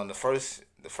 And on the first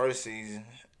season,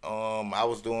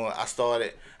 I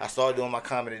started doing my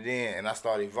comedy then, and I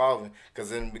started evolving.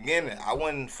 Cause in the beginning, I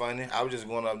wasn't funny. I was just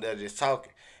going up there just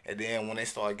talking. And then when they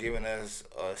start giving us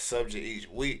a subject each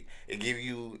week, it give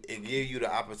you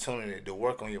the opportunity to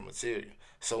work on your material.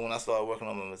 So when I started working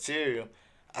on my material,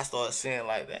 I started seeing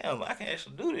like, damn, I can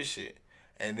actually do this shit.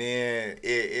 And then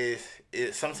it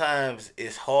sometimes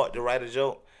it's hard to write a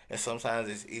joke, and sometimes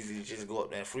it's easy to just go up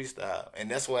there and freestyle.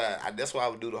 And that's why I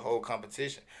would do the whole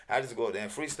competition. I just go up there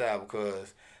and freestyle,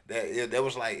 because that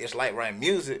was like, it's like writing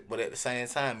music, but at the same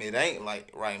time it ain't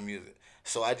like writing music.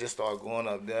 So I just started going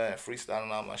up there and freestyling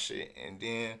all my shit, and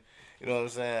then, you know what I'm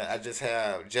saying, I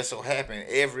just so happened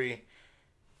every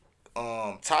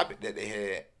topic that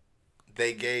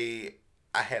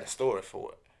I had a story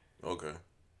for it. Okay.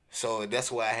 So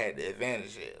that's why I had the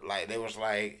advantage. Like they was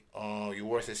like, your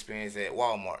worst experience at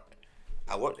Walmart.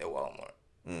 I worked at Walmart.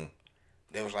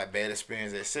 There was like bad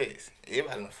experience at sex.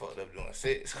 Everybody done fucked up doing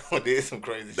sex. Did some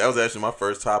crazy shit. That was actually my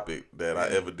first topic that I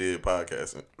ever did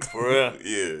podcasting. For real?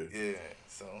 Yeah. Yeah.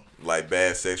 So Like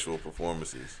bad sexual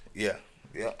performances. yeah.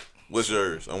 What's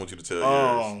yours? I want you to tell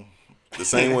yours. The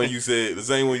same one you said. The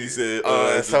same one you said.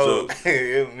 As a so joke.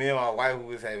 me and my wife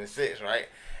was having sex, right?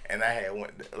 And I had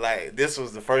like this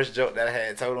was the first joke that I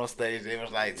had told on stage. It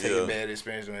was like take a bad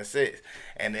experience doing sex,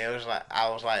 and it was like I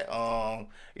was like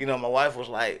my wife was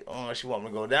like she want me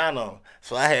to go down on her.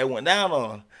 So I had went down on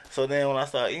her. So then when I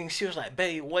started eating, she was like,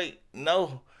 babe, wait,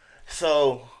 no.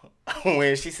 So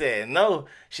when she said no,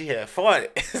 she had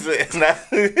farted.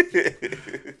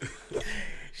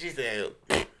 She said.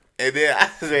 And then I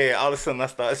said, all of a sudden I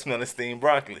started smelling steamed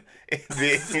broccoli. And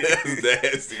then, That's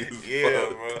nasty as yeah,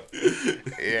 fuck.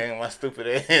 bro. Yeah, my stupid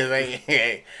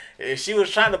ass. And she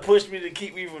was trying to push me to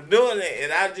keep me from doing it,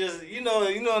 and I just, a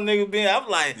nigga being, I'm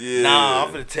like, nah,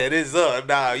 I'm finna tear this up.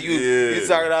 Nah, you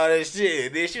talking all that shit.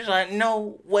 And then she was like,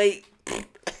 no, wait.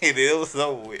 And it was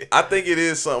over with. I think it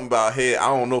is something about head. I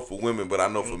don't know for women, but I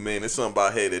know for men, it's something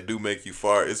about head that do make you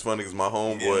fart. It's funny because my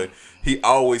homeboy, he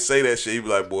always say that shit. He be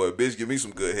like, boy, bitch, give me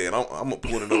some good head. I'm going to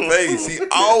put it in the face. He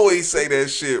always say that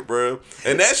shit, bro.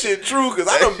 And that shit true because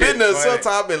I done been there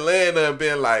sometime, been laying there and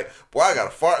been like, boy, I got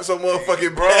to fart so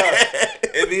motherfucking bad.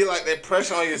 It be like that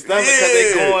pressure on your stomach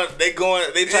because they trying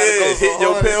to go so hit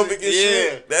your hard pelvic and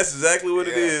shit. That's exactly what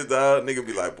it is, dog. Nigga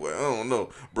be like, boy, I don't know.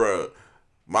 Bro,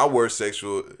 my worst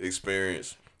sexual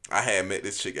experience, I had met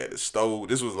this chick at the store.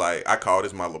 This was like, I call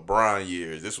this my LeBron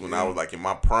years. This when I was like in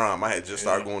my prime. I had just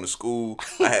started going to school.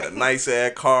 I had a nice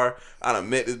ass car. I done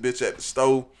met this bitch at the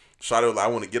store. Shawty was like, I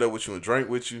want to get up with you and drink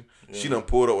with you. She done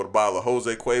pulled up with a bottle of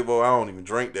Jose Cuervo. I don't even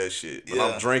drink that shit. But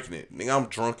I'm drinking it. Nigga, I'm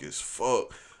drunk as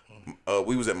fuck.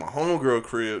 We was at my homegirl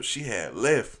crib. She had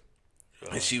left.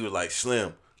 And she was like,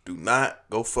 Slim, do not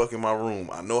go fuck in my room.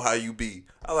 I know how you be.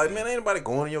 I was like, man, ain't nobody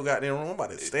going in your goddamn room. I'm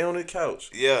about to stay on the couch.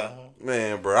 Yeah.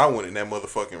 Man, bro, I went in that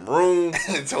motherfucking room.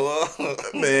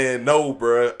 Man, no,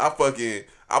 bro.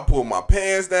 I pulled my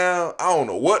pants down. I don't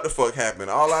know what the fuck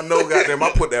happened. All I know, goddamn, I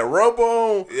put that rubber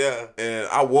on. Yeah. And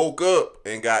I woke up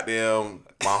and goddamn,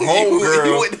 my homegirl.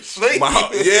 You went to sleep.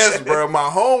 Yes, bro. My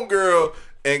homegirl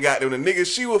and goddamn, the nigga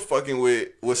she was fucking with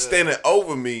was standing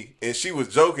over me and she was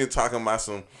joking, talking about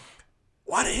some,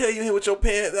 why the hell you here with your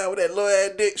pants out with that little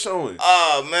ass dick showing?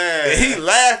 Oh, man. And he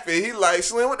laughing. He like,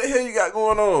 Slim, what the hell you got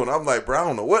going on? I'm like, bro, I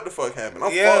don't know what the fuck happened.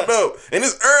 I'm fucked up. And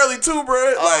it's early too,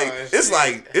 bro. It's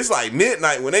like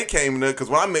midnight when they came in there. Because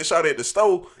when I met Shawty at the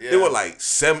store, it was like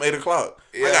 7, 8 o'clock.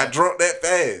 I got drunk that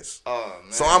fast. Oh,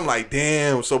 man. So I'm like,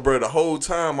 damn. So, bro, the whole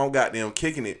time I'm goddamn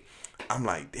kicking it. I'm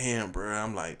like, damn, bro.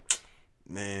 I'm like,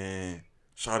 man,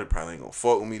 Shawty probably ain't gonna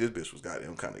fuck with me. This bitch was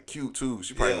goddamn kind of cute too.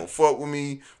 She probably gonna fuck with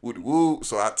me. Woo.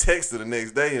 So I texted the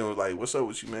next day and was like, "What's up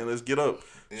with you, man? Let's get up."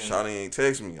 Shawty ain't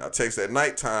text me. I text at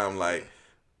nighttime like,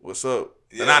 "What's up?"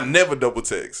 And I never double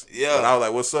text. And I was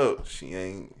like, "What's up?" She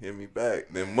ain't hit me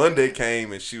back. Then Monday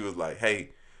came and she was like,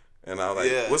 "Hey," and I was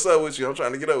like, "What's up with you? I'm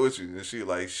trying to get up with you." And she was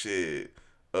like, "Shit,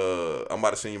 I'm about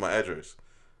to send you my address."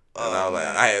 And I was like,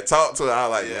 I had talked to her. I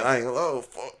was like, man, I ain't gonna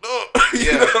fucked up.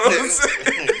 You know what I'm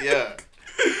saying?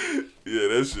 Yeah,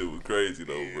 that shit was crazy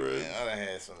though, bro. Man, I done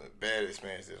had some bad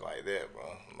experiences like that, bro.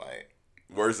 Like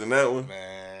worse than that one?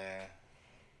 Man,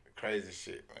 crazy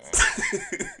shit, man.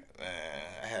 Man,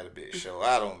 I had a bitch show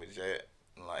out on me, Jet.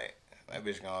 Like, that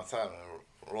bitch gone on top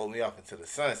and rolled me off into the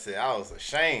sunset. I was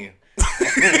ashamed.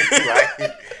 Like,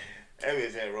 that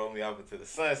bitch had rolled me off into the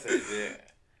sunset, Jet.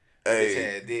 Hey.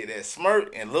 Bitch had did that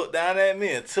smirk and looked down at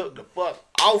me and took the fuck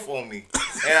off on me.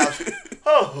 And I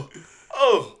was,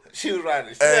 oh. She was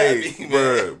riding the shit at me,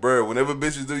 man. Bro, whenever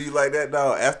bitches do you like that,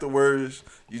 dog, afterwards,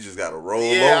 you just gotta roll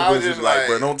over. Just like,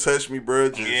 bro, don't touch me, bro.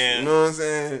 Just, you know what I'm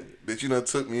saying? Bitch, you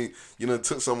done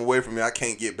took something away from me. I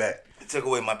can't get back. It took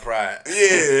away my pride.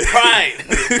 Yeah. Pride.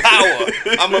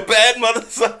 Power. I'm a bad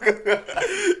motherfucker.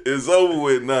 It's over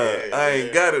with now. I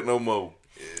ain't got it no more.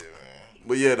 Yeah, man.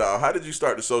 But yeah, dog, how did you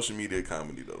start the social media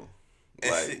comedy, though?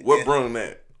 Like, what brung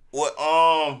that?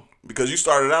 Because you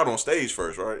started out on stage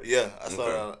first, right? Yeah, I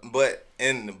started out. But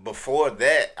before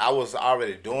that, I was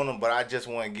already doing them, but I just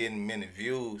wasn't getting many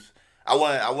views. I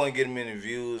wasn't getting many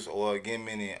views or getting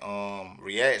many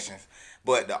reactions.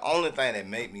 But the only thing that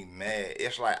made me mad,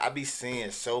 it's like I be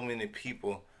seeing so many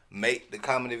people make the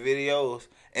comedy videos,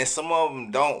 and some of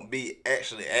them don't be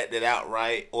actually acted out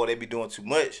right, or they be doing too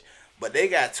much. But they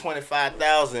got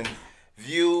 25,000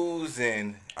 views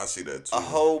and I see that too. a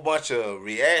whole bunch of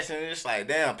reactions. It's like,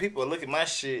 damn, people look at my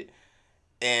shit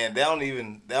and they don't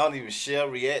even share,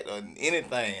 react, or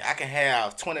anything. I can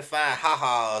have 25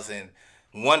 ha-has and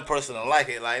one person to like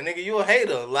it. Like, nigga, you a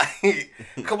hater. Like,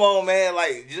 come on, man.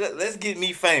 Like, let's get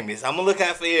me famous. I'm gonna look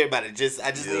out for everybody. I just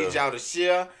need y'all to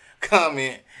share,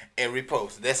 comment, and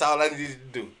repost. That's all I need to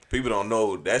do. People don't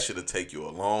know that should take you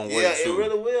a long way, Yeah, too. it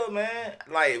really will, man.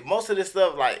 Like, most of this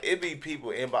stuff, like, it be people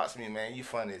inbox me, man, you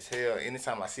funny as hell.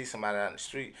 Anytime I see somebody out in the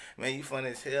street, man, you funny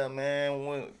as hell, man.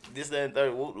 When this, that, and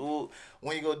third,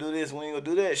 when you gonna do this, when you gonna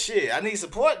do that? Shit, I need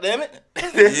support, damn it.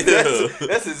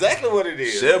 That's exactly what it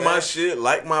is. Share man. my shit,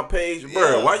 like my page.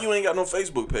 Bro, why you ain't got no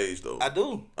Facebook page, though? I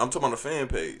do. I'm talking about the fan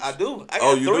page. I do. I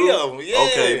got you 3 do? of them. Yeah.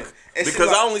 Okay. And Because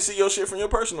see, I only see your shit from your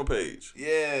personal page.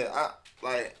 Yeah,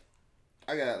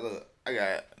 I got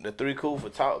the 3 Cool for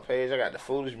Talk page. I got the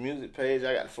Foolish Music page.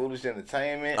 I got the Foolish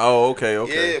Entertainment. Oh, okay.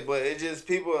 Yeah, but it just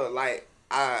people like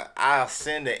I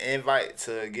send an invite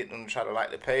to get them to try to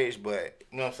like the page, but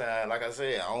you know what I'm saying? Like I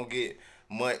said, I don't get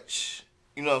much,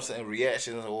 you know what I'm saying,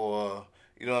 reactions or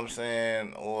you know what I'm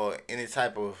saying, or any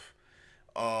type of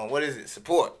what is it?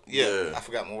 Support. Yeah. I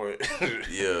forgot my word.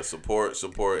 Yeah, support.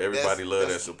 Everybody love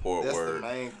that support that's word. The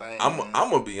main thing. I'm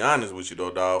gonna be honest with you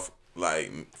though, dog.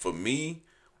 Like for me,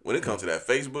 when it comes to that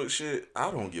Facebook shit, I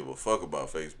don't give a fuck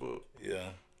about Facebook.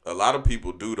 Yeah. A lot of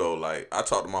people do though. Like I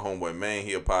talked to my homeboy man,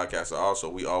 he a podcaster also.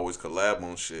 We always collab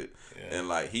on shit, and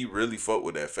like he really fuck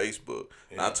with that Facebook.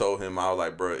 And I told him, I was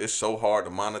like, bro, it's so hard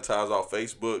to monetize off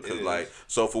Facebook because like,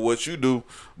 so for what you do,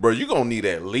 bro, you gonna need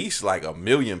at least like 1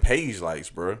 million page likes,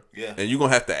 bro. Yeah. And you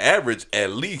gonna have to average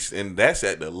at least, and that's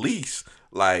at the least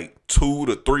like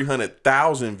 200,000 to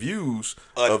 300,000 views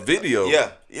a video.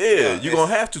 Yeah. You're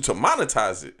gonna have to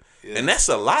monetize it. Yeah. And that's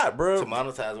a lot, bro. To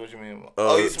monetize, what you mean?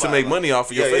 To make money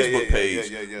off of your Facebook page.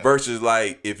 Yeah. Versus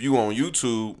like if you on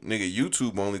YouTube, nigga,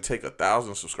 YouTube only take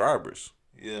 1,000 subscribers.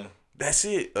 Yeah. That's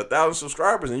it. 1,000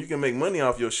 subscribers and you can make money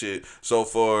off your shit. So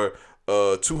for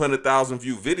 200,000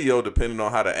 view video, depending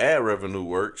on how the ad revenue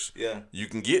works, you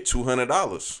can get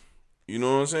 $200. You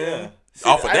know what I'm saying? Yeah. See,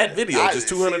 off of that video, just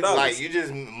 $200. Like you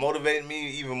just motivated me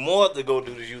even more to go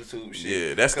do the YouTube shit.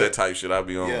 Yeah, that's that type shit I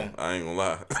be on. Yeah. I ain't gonna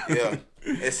lie. Yeah.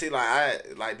 And see,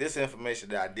 like this information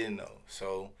that I didn't know,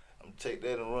 so I'm gonna take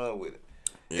that and run with it.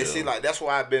 Yeah. And see, like that's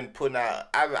why I've been putting out.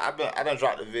 I done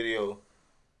dropped a video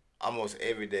almost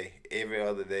every day, every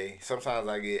other day. Sometimes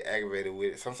I get aggravated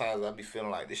with it. Sometimes I be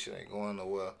feeling like this shit ain't going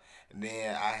nowhere. And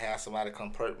then I have somebody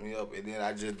come perk me up, and then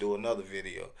I just do another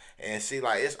video. And see,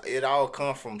 like it all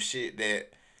come from shit that,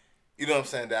 you know what I'm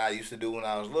saying, that I used to do when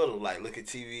I was little. Like look at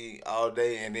TV all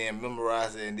day and then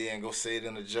memorize it and then go say it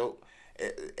in a joke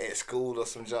at school or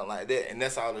some junk like that. And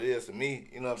that's all it is to me.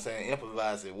 You know what I'm saying?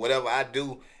 Improvising. Whatever I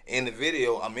do in the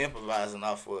video, I'm improvising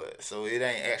off of it. So it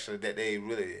ain't actually that they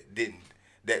really didn't.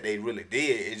 That they really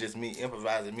did. It's just me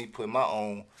improvising, me putting my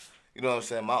own, you know what I'm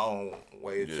saying, my own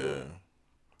way to it.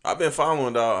 I've been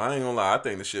following, dog. I ain't gonna lie. I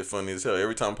think this shit funny as hell.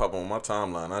 Every time I pop on my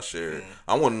timeline, I share it.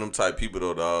 I'm one of them type people,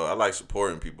 though, dog. I like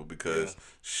supporting people because,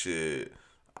 shit,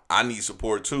 I need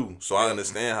support, too. So I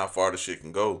understand how far the shit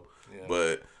can go. Yeah.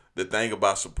 But the thing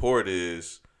about support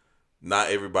is not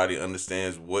everybody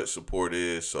understands what support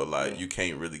is. So, like, you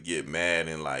can't really get mad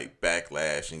and, like,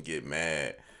 backlash and get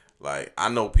mad. Like, I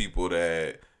know people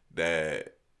that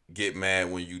get mad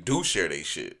when you do share they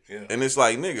shit. Yeah. And it's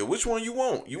like, nigga, which one you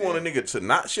want? You want a nigga to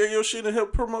not share your shit and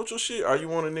help promote your shit? Or you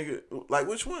want a nigga, like,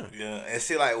 which one? Yeah. And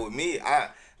see, like, with me, I,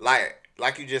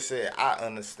 like you just said, I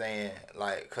understand,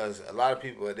 like, because a lot of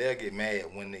people, they'll get mad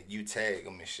when you tag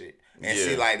them and shit. And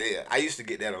see, like, I used to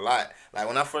get that a lot. Like,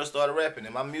 when I first started rapping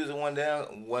and my music wasn't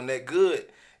that good,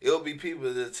 it'll be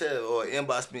people that tell or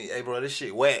inbox me, hey, bro, this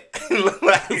shit whack.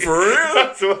 Like, for real?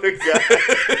 I swear to God.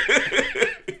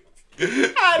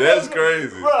 That's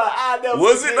crazy. Bro, I never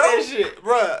was it though? That shit.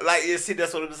 Bro, like, yeah, see,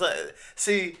 that's what I'm saying.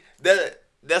 See,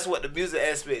 that's what the music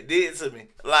aspect did to me.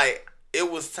 Like, it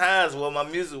was times where my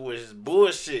music was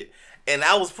bullshit. And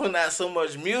I was putting out so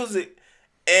much music,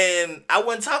 and I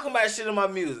wasn't talking about shit in my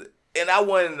music. And I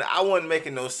wasn't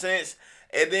making no sense.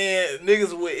 And then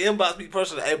niggas would inbox me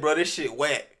personally, hey, bro, this shit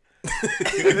whack.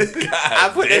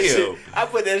 I put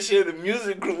that shit in the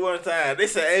music group one time. They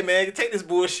said, hey man, take this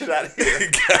bullshit out of here.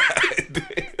 God damn.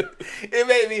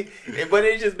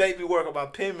 It just made me work on my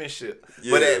penmanship.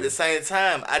 Yeah. But at the same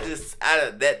time,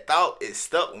 that thought, it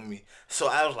stuck with me. So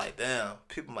I was like, damn,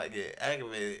 people might get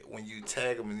aggravated when you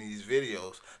tag them in these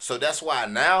videos. So that's why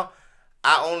now,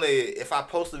 if I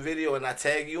post a video and I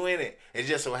tag you in it, it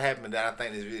just so happened that I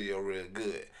think this video real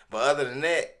good. But other than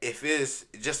that, if it's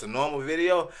just a normal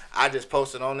video, I just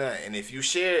post it on there. And if you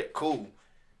share it, cool.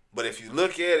 But if you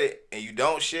look at it and you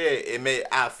don't share it,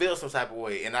 I feel some type of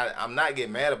way, and I'm not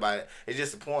getting mad about it. It's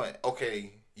just the point.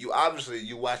 Okay, you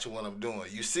watching what I'm doing.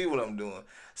 You see what I'm doing.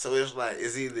 So it's like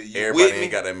it's either you Everybody with me.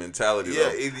 ain't got that mentality. Yeah,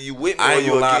 though. either you with me I or ain't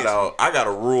you gonna lie, against dog. me. I got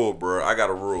a rule, bro. I got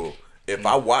a rule. If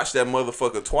I watch that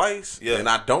motherfucker twice and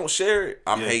I don't share it,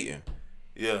 I'm hating.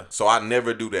 Yeah. So I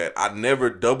never do that. I never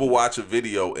double watch a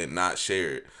video and not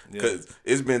share it. Because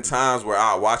it's been times where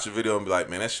I watch a video and be like,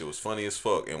 man, that shit was funny as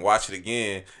fuck. And watch it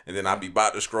again. And then I be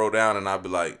about to scroll down and I be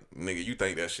like, nigga, you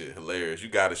think that shit hilarious. You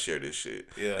got to share this shit.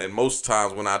 Yeah. And most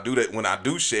times when I do that, when I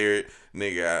do share it,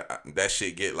 nigga, that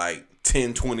shit get like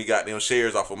 10, 20 goddamn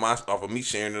shares off of me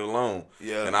sharing it alone.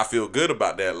 Yeah. And I feel good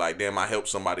about that. Like, damn, I helped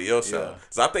somebody else out.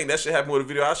 So I think that shit happened with a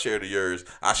video I shared of yours.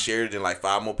 I shared it and like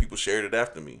 5 more people shared it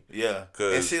after me. Yeah.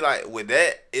 And see, like, with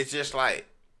that, it's just like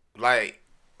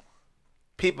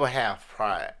people have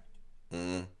pride.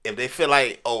 Mm-hmm. If they feel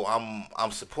like, oh,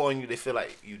 I'm supporting you, they feel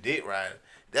like you dick riding.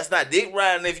 That's not dick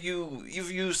riding if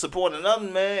you support another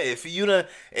man. If you done,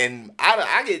 and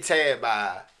I get tagged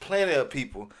by plenty of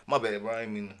people. My bad, bro. I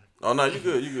mean. Oh no, you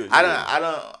good. I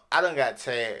done got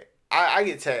tagged. I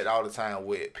get tagged all the time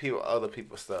with other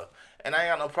people's stuff, and I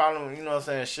ain't got no problem. You know what I'm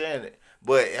saying, sharing it.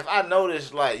 But if I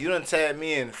notice like you done tagged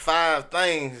me in 5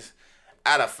 things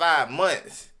out of 5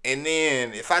 months. And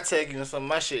then if I tag you in some of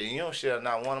my shit and you don't share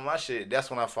not one of my shit, that's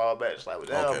when I fall back. It's like, well,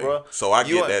 damn, bro. So I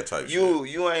get that type shit.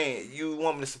 You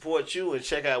want me to support you and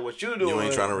check out what you doing. You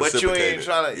ain't trying to but you reciprocate ain't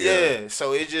trying to, yeah.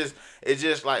 So it's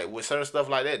just like with certain stuff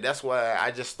like that. That's why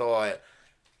I just thought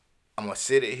I'm gonna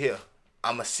sit it here.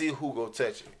 I'm gonna see who go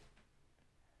touch it.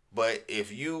 But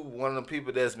if you one of the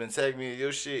people that's been tagging me in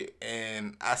your shit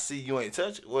and I see you ain't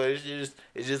touch it, well, it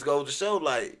just goes to show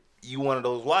like you one of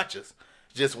those watchers.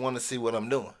 Just want to see what I'm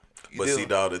doing. But see,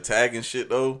 dog, the tagging shit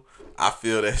though, I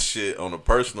feel that shit on a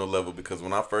personal level because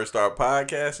when I first started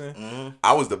podcasting,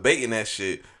 I was debating that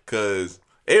shit because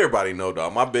everybody know,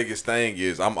 dog. My biggest thing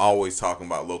is I'm always talking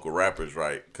about local rappers,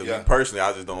 right? Because me personally,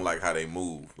 I just don't like how they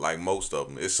move. Like most of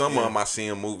them, it's some of them I see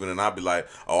them moving, and I be like,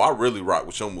 oh, I really rock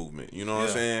with your movement. You know what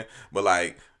I'm saying? But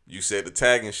like. You said the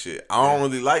tagging shit. I don't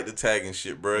really like the tagging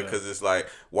shit, bro, because it's like,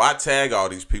 why tag all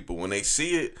these people when they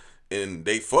see it and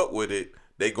they fuck with it?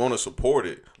 They gonna support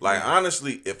it. Like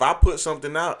honestly, if I put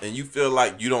something out and you feel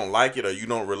like you don't like it or you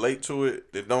don't relate to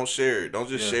it, then don't share it. Don't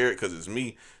just share it because it's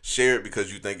me. Share it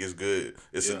because you think it's good.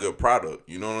 It's a good product.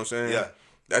 You know what I'm saying? Yeah.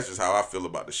 That's just how I feel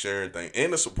about the sharing thing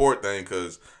and the support thing.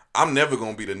 Because I'm never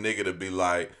gonna be the nigga to be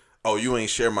like, oh, you ain't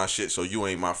share my shit, so you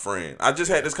ain't my friend. I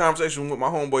just had this conversation with my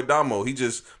homeboy Damo. He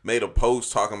just made a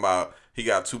post talking about he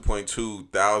got 2.2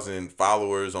 thousand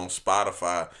followers on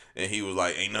Spotify, and he was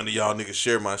like, ain't none of y'all niggas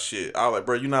share my shit. I was like,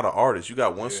 bro, you not an artist. You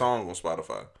got one song on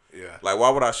Spotify. Yeah. Like,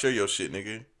 why would I share your shit,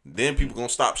 nigga? Then people gonna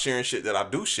stop sharing shit that I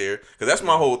do share. Because that's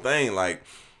my whole thing. Like,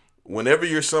 whenever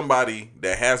you're somebody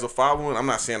that has a following, I'm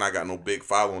not saying I got no big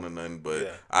following or nothing,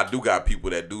 but I do got people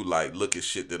that do like look at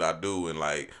shit that I do and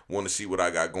like want to see what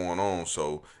I got going on.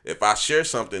 So if I share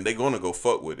something, they gonna go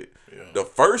fuck with it. Yeah. The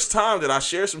first time that I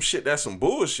share some shit that's some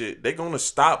bullshit, they gonna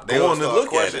stop going to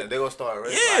look at it. They gonna start.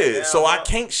 Yeah, so I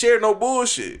can't share no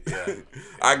bullshit. Yeah.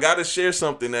 I gotta share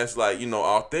something that's like, you know,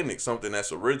 authentic, something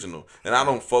that's original, and I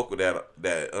don't fuck with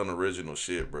that unoriginal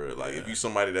shit, bro. Like if you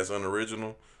somebody that's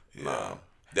unoriginal, nah.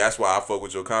 That's why I fuck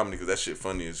with your comedy, because that shit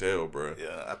funny as hell, bro.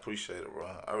 Yeah, I appreciate it, bro.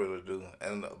 I really do.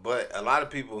 And but a lot of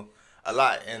people,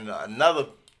 and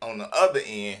on the other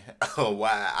end,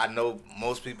 why I know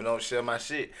most people don't share my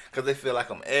shit, because they feel like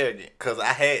I'm arrogant. Because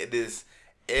I had this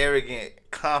arrogant,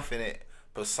 confident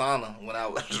persona when I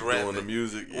was rapping. Doing the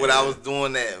music. Yeah. When I was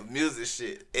doing that music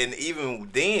shit. And even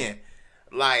then,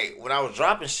 like, when I was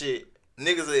dropping shit,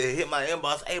 niggas would hit my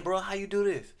inbox, hey, bro, how you do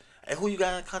this? Hey, who you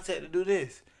got in contact to do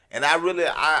this? And I really,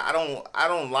 I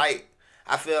don't like,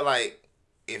 I feel like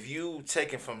if you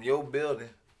taking from your building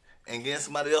and getting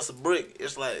somebody else a brick,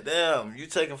 it's like, damn, you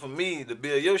taking from me to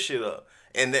build your shit up.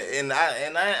 And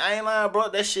I ain't lying, bro,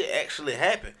 that shit actually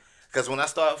happened. Because when I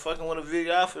started fucking with a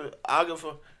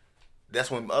videographer,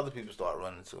 that's when other people start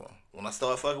running to him. When I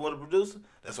started fucking with a producer,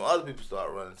 that's when other people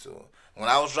start running to him. When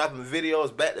I was dropping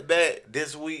videos back to back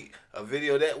this week, a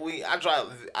video that week, I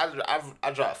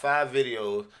dropped 5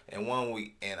 videos in 1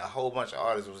 week, and a whole bunch of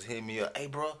artists was hitting me up. Hey,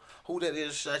 bro, who that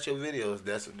is shot your videos?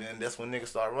 That's when niggas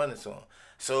started running to him.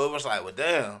 So it was like, well,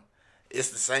 damn, it's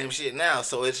the same shit now.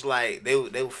 So it's like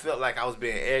they felt like I was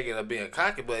being arrogant or being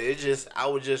cocky, but I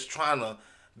was just trying to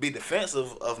be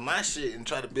defensive of my shit and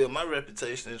try to build my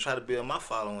reputation and try to build my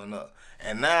following up.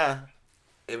 And now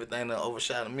everything done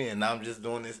overshadowed me, and now I'm just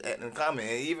doing this acting comedy.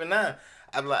 And even now,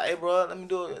 I be like, hey, bro, let me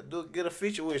get a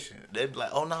feature with you. They be like,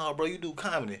 oh, no, bro, you do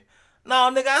comedy.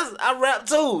 No, nigga, I rap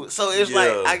too. So it's Yeah.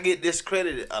 like I get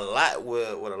discredited a lot with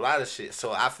a lot of shit.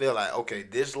 So I feel like, okay,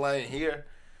 this lane here,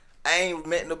 I ain't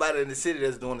met nobody in the city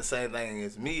that's doing the same thing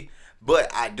as me.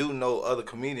 But I do know other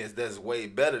comedians that's way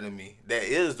better than me that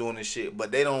is doing this shit,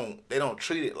 but they don't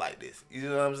treat it like this. You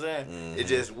know what I'm saying? Mm-hmm. It's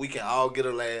just we can all get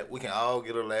a laugh,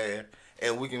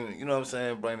 and we can, you know what I'm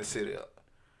saying, bring the city up.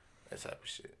 That type of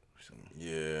shit. So,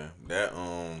 Yeah, that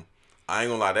I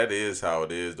ain't gonna lie, that is how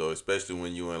it is though. Especially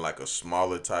when you in like a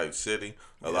smaller type city,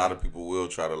 a lot of people will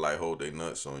try to like hold their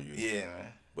nuts on you. yeah,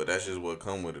 man. But that's just what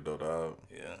come with it though, dog.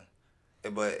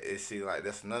 Yeah. But see, like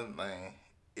that's another thing.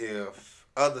 If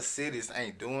other cities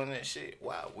ain't doing that shit,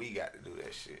 why we got to do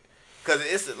that shit? Cause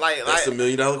it's That's $1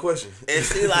 million question. and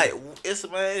see, like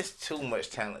it's too much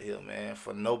talent here, man.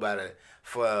 For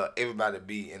everybody to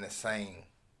be in the same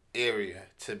area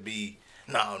to be.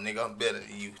 No, nigga, I'm better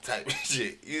than you type of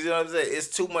shit. You know what I'm saying? It's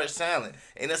too much talent.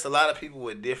 And it's a lot of people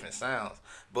with different sounds.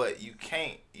 But you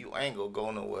ain't gonna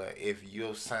go nowhere if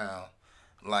you sound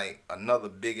like another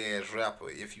big ass rapper.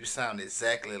 If you sound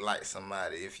exactly like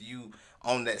somebody. If you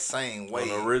on that same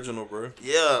wave. An original, bro.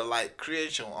 Yeah, like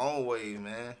create your own wave,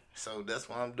 man. So that's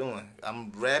what I'm doing.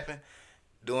 I'm rapping,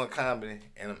 doing comedy,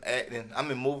 and I'm acting.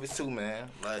 I'm in movies too, man.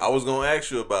 Like I was gonna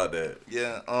ask you about that.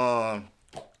 yeah,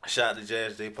 shout out to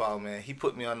Jazz J. Paul, man. He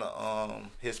put me on the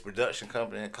his production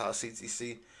company called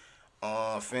CTC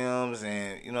Films,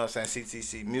 and you know what I'm saying,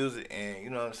 CTC Music, and you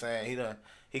know what I'm saying,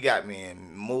 he got me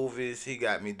in movies, he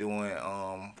got me doing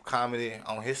comedy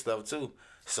on his stuff too.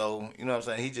 So, you know what I'm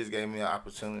saying, he just gave me an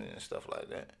opportunity and stuff like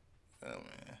that. Yeah,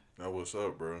 man. That what's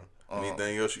up, bro.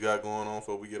 Anything else you got going on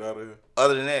before we get out of here?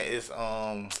 Other than that, it's we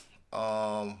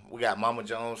got Mama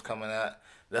Jones coming out.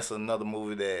 That's another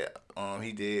movie that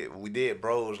he did. We did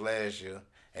Bros last year,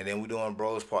 and then we doing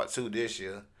Bros Part 2 this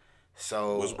year.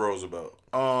 So What's Bros about?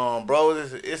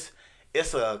 Bros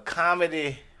it's a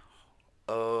comedy.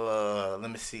 Let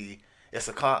me see. It's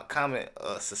a comedy,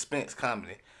 suspense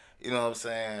comedy. You know what I'm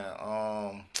saying?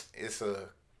 It's a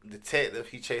detective.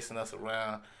 He chasing us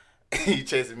around. He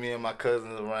chasing me and my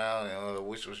cousins around,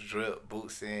 which was Drip,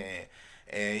 Bootsy,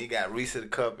 and he got Reese the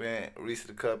Cup in it.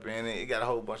 He got a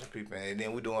whole bunch of people in it. And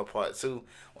then we doing Part 2.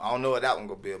 I don't know what that one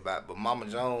gonna be about, but Mama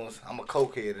Jones, I'm a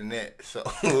cokehead in that. So,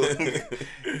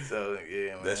 so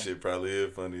yeah, man. That shit probably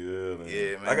is funny, man.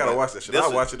 Yeah, man. I gotta watch that shit.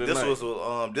 I'll watch it tonight.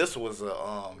 This was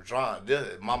a drama.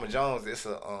 Mama Jones, it's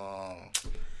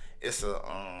a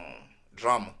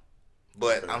drama.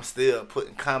 But I'm still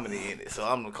putting comedy in it, so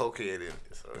I'm the cokehead in it.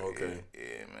 So, okay.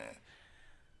 Yeah, man.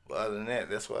 But other than that,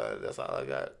 that's all I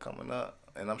got coming up.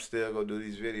 And I'm still gonna do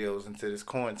these videos until this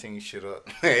quarantine shit up.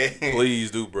 Please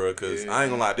do, bro, because I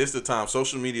ain't gonna lie. This is the time.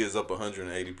 Social media is up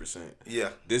 180%.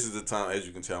 Yeah. This is the time, as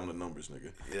you can tell, I'm the numbers,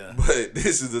 nigga. Yeah. But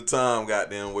this is the time,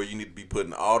 goddamn, where you need to be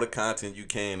putting all the content you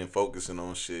can and focusing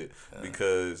on shit.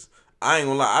 Because I ain't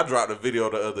gonna lie, I dropped a video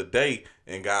the other day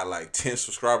and got like 10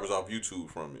 subscribers off YouTube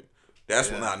from it. That's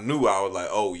when I knew I was like,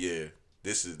 oh yeah,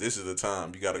 this is the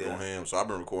time. You gotta go ham. So I've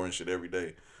been recording shit every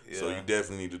day. Yeah. So you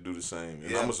definitely need to do the same.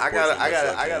 And I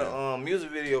got a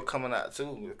music video coming out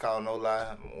too. Called No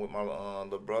Lie with my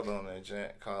little brother on that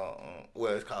joint.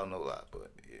 It's called No Lie,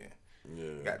 but yeah,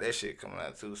 got that shit coming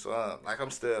out too. So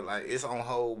I'm still like it's on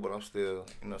hold, but I'm still, you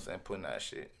know what I'm saying, putting out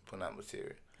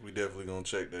material. We definitely gonna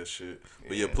check that shit.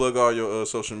 But yeah, plug all your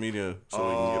social media so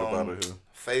we can get up out of here.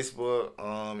 Facebook,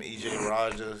 EJ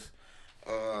Rogers.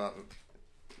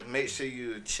 Make sure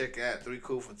you check out 3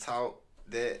 Cool for Talk.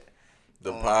 The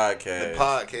podcast. The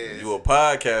podcast. You a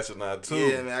podcaster now too.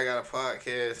 Yeah, man, I got a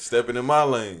podcast. Stepping in my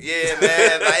lane. Yeah,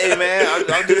 man. Like, hey, man, I'm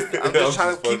just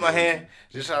trying to keep my hand.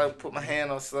 Just trying to put my hand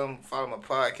on something. Follow my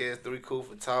podcast, 3 Cool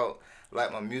for Talk.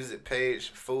 Like my music page,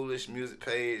 Foolish Music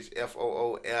Page,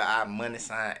 FOOLI money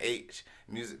sign H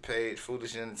music page,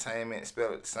 Foolish Entertainment,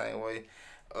 spell it the same way.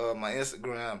 My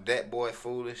Instagram, Dat Boy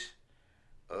Foolish,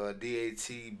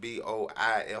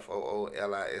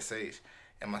 DATBOIFOOLISH.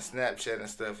 And my Snapchat and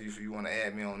stuff, if you want to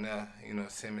add me on there, you know,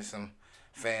 send me some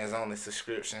fans-only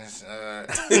subscriptions.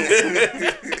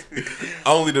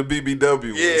 Only the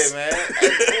BBW ones. Yeah, man.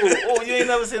 Oh, you ain't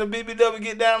never seen a BBW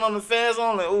get down on the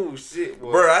fans-only? Oh, shit,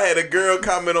 boy. Bro, I had a girl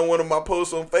comment on one of my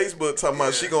posts on Facebook talking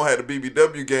about she gonna have the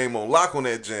BBW game on lock on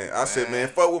that jam. I said, man,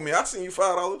 fuck with me. I seen you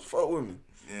 $5. Fuck with me.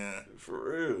 Yeah. For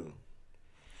real.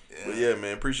 Yeah. But yeah,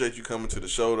 man, appreciate you coming to the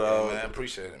show, dog. Yeah, man,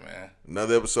 appreciate it, man.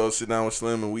 Another episode of Sit Down with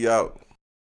Slim, and we out.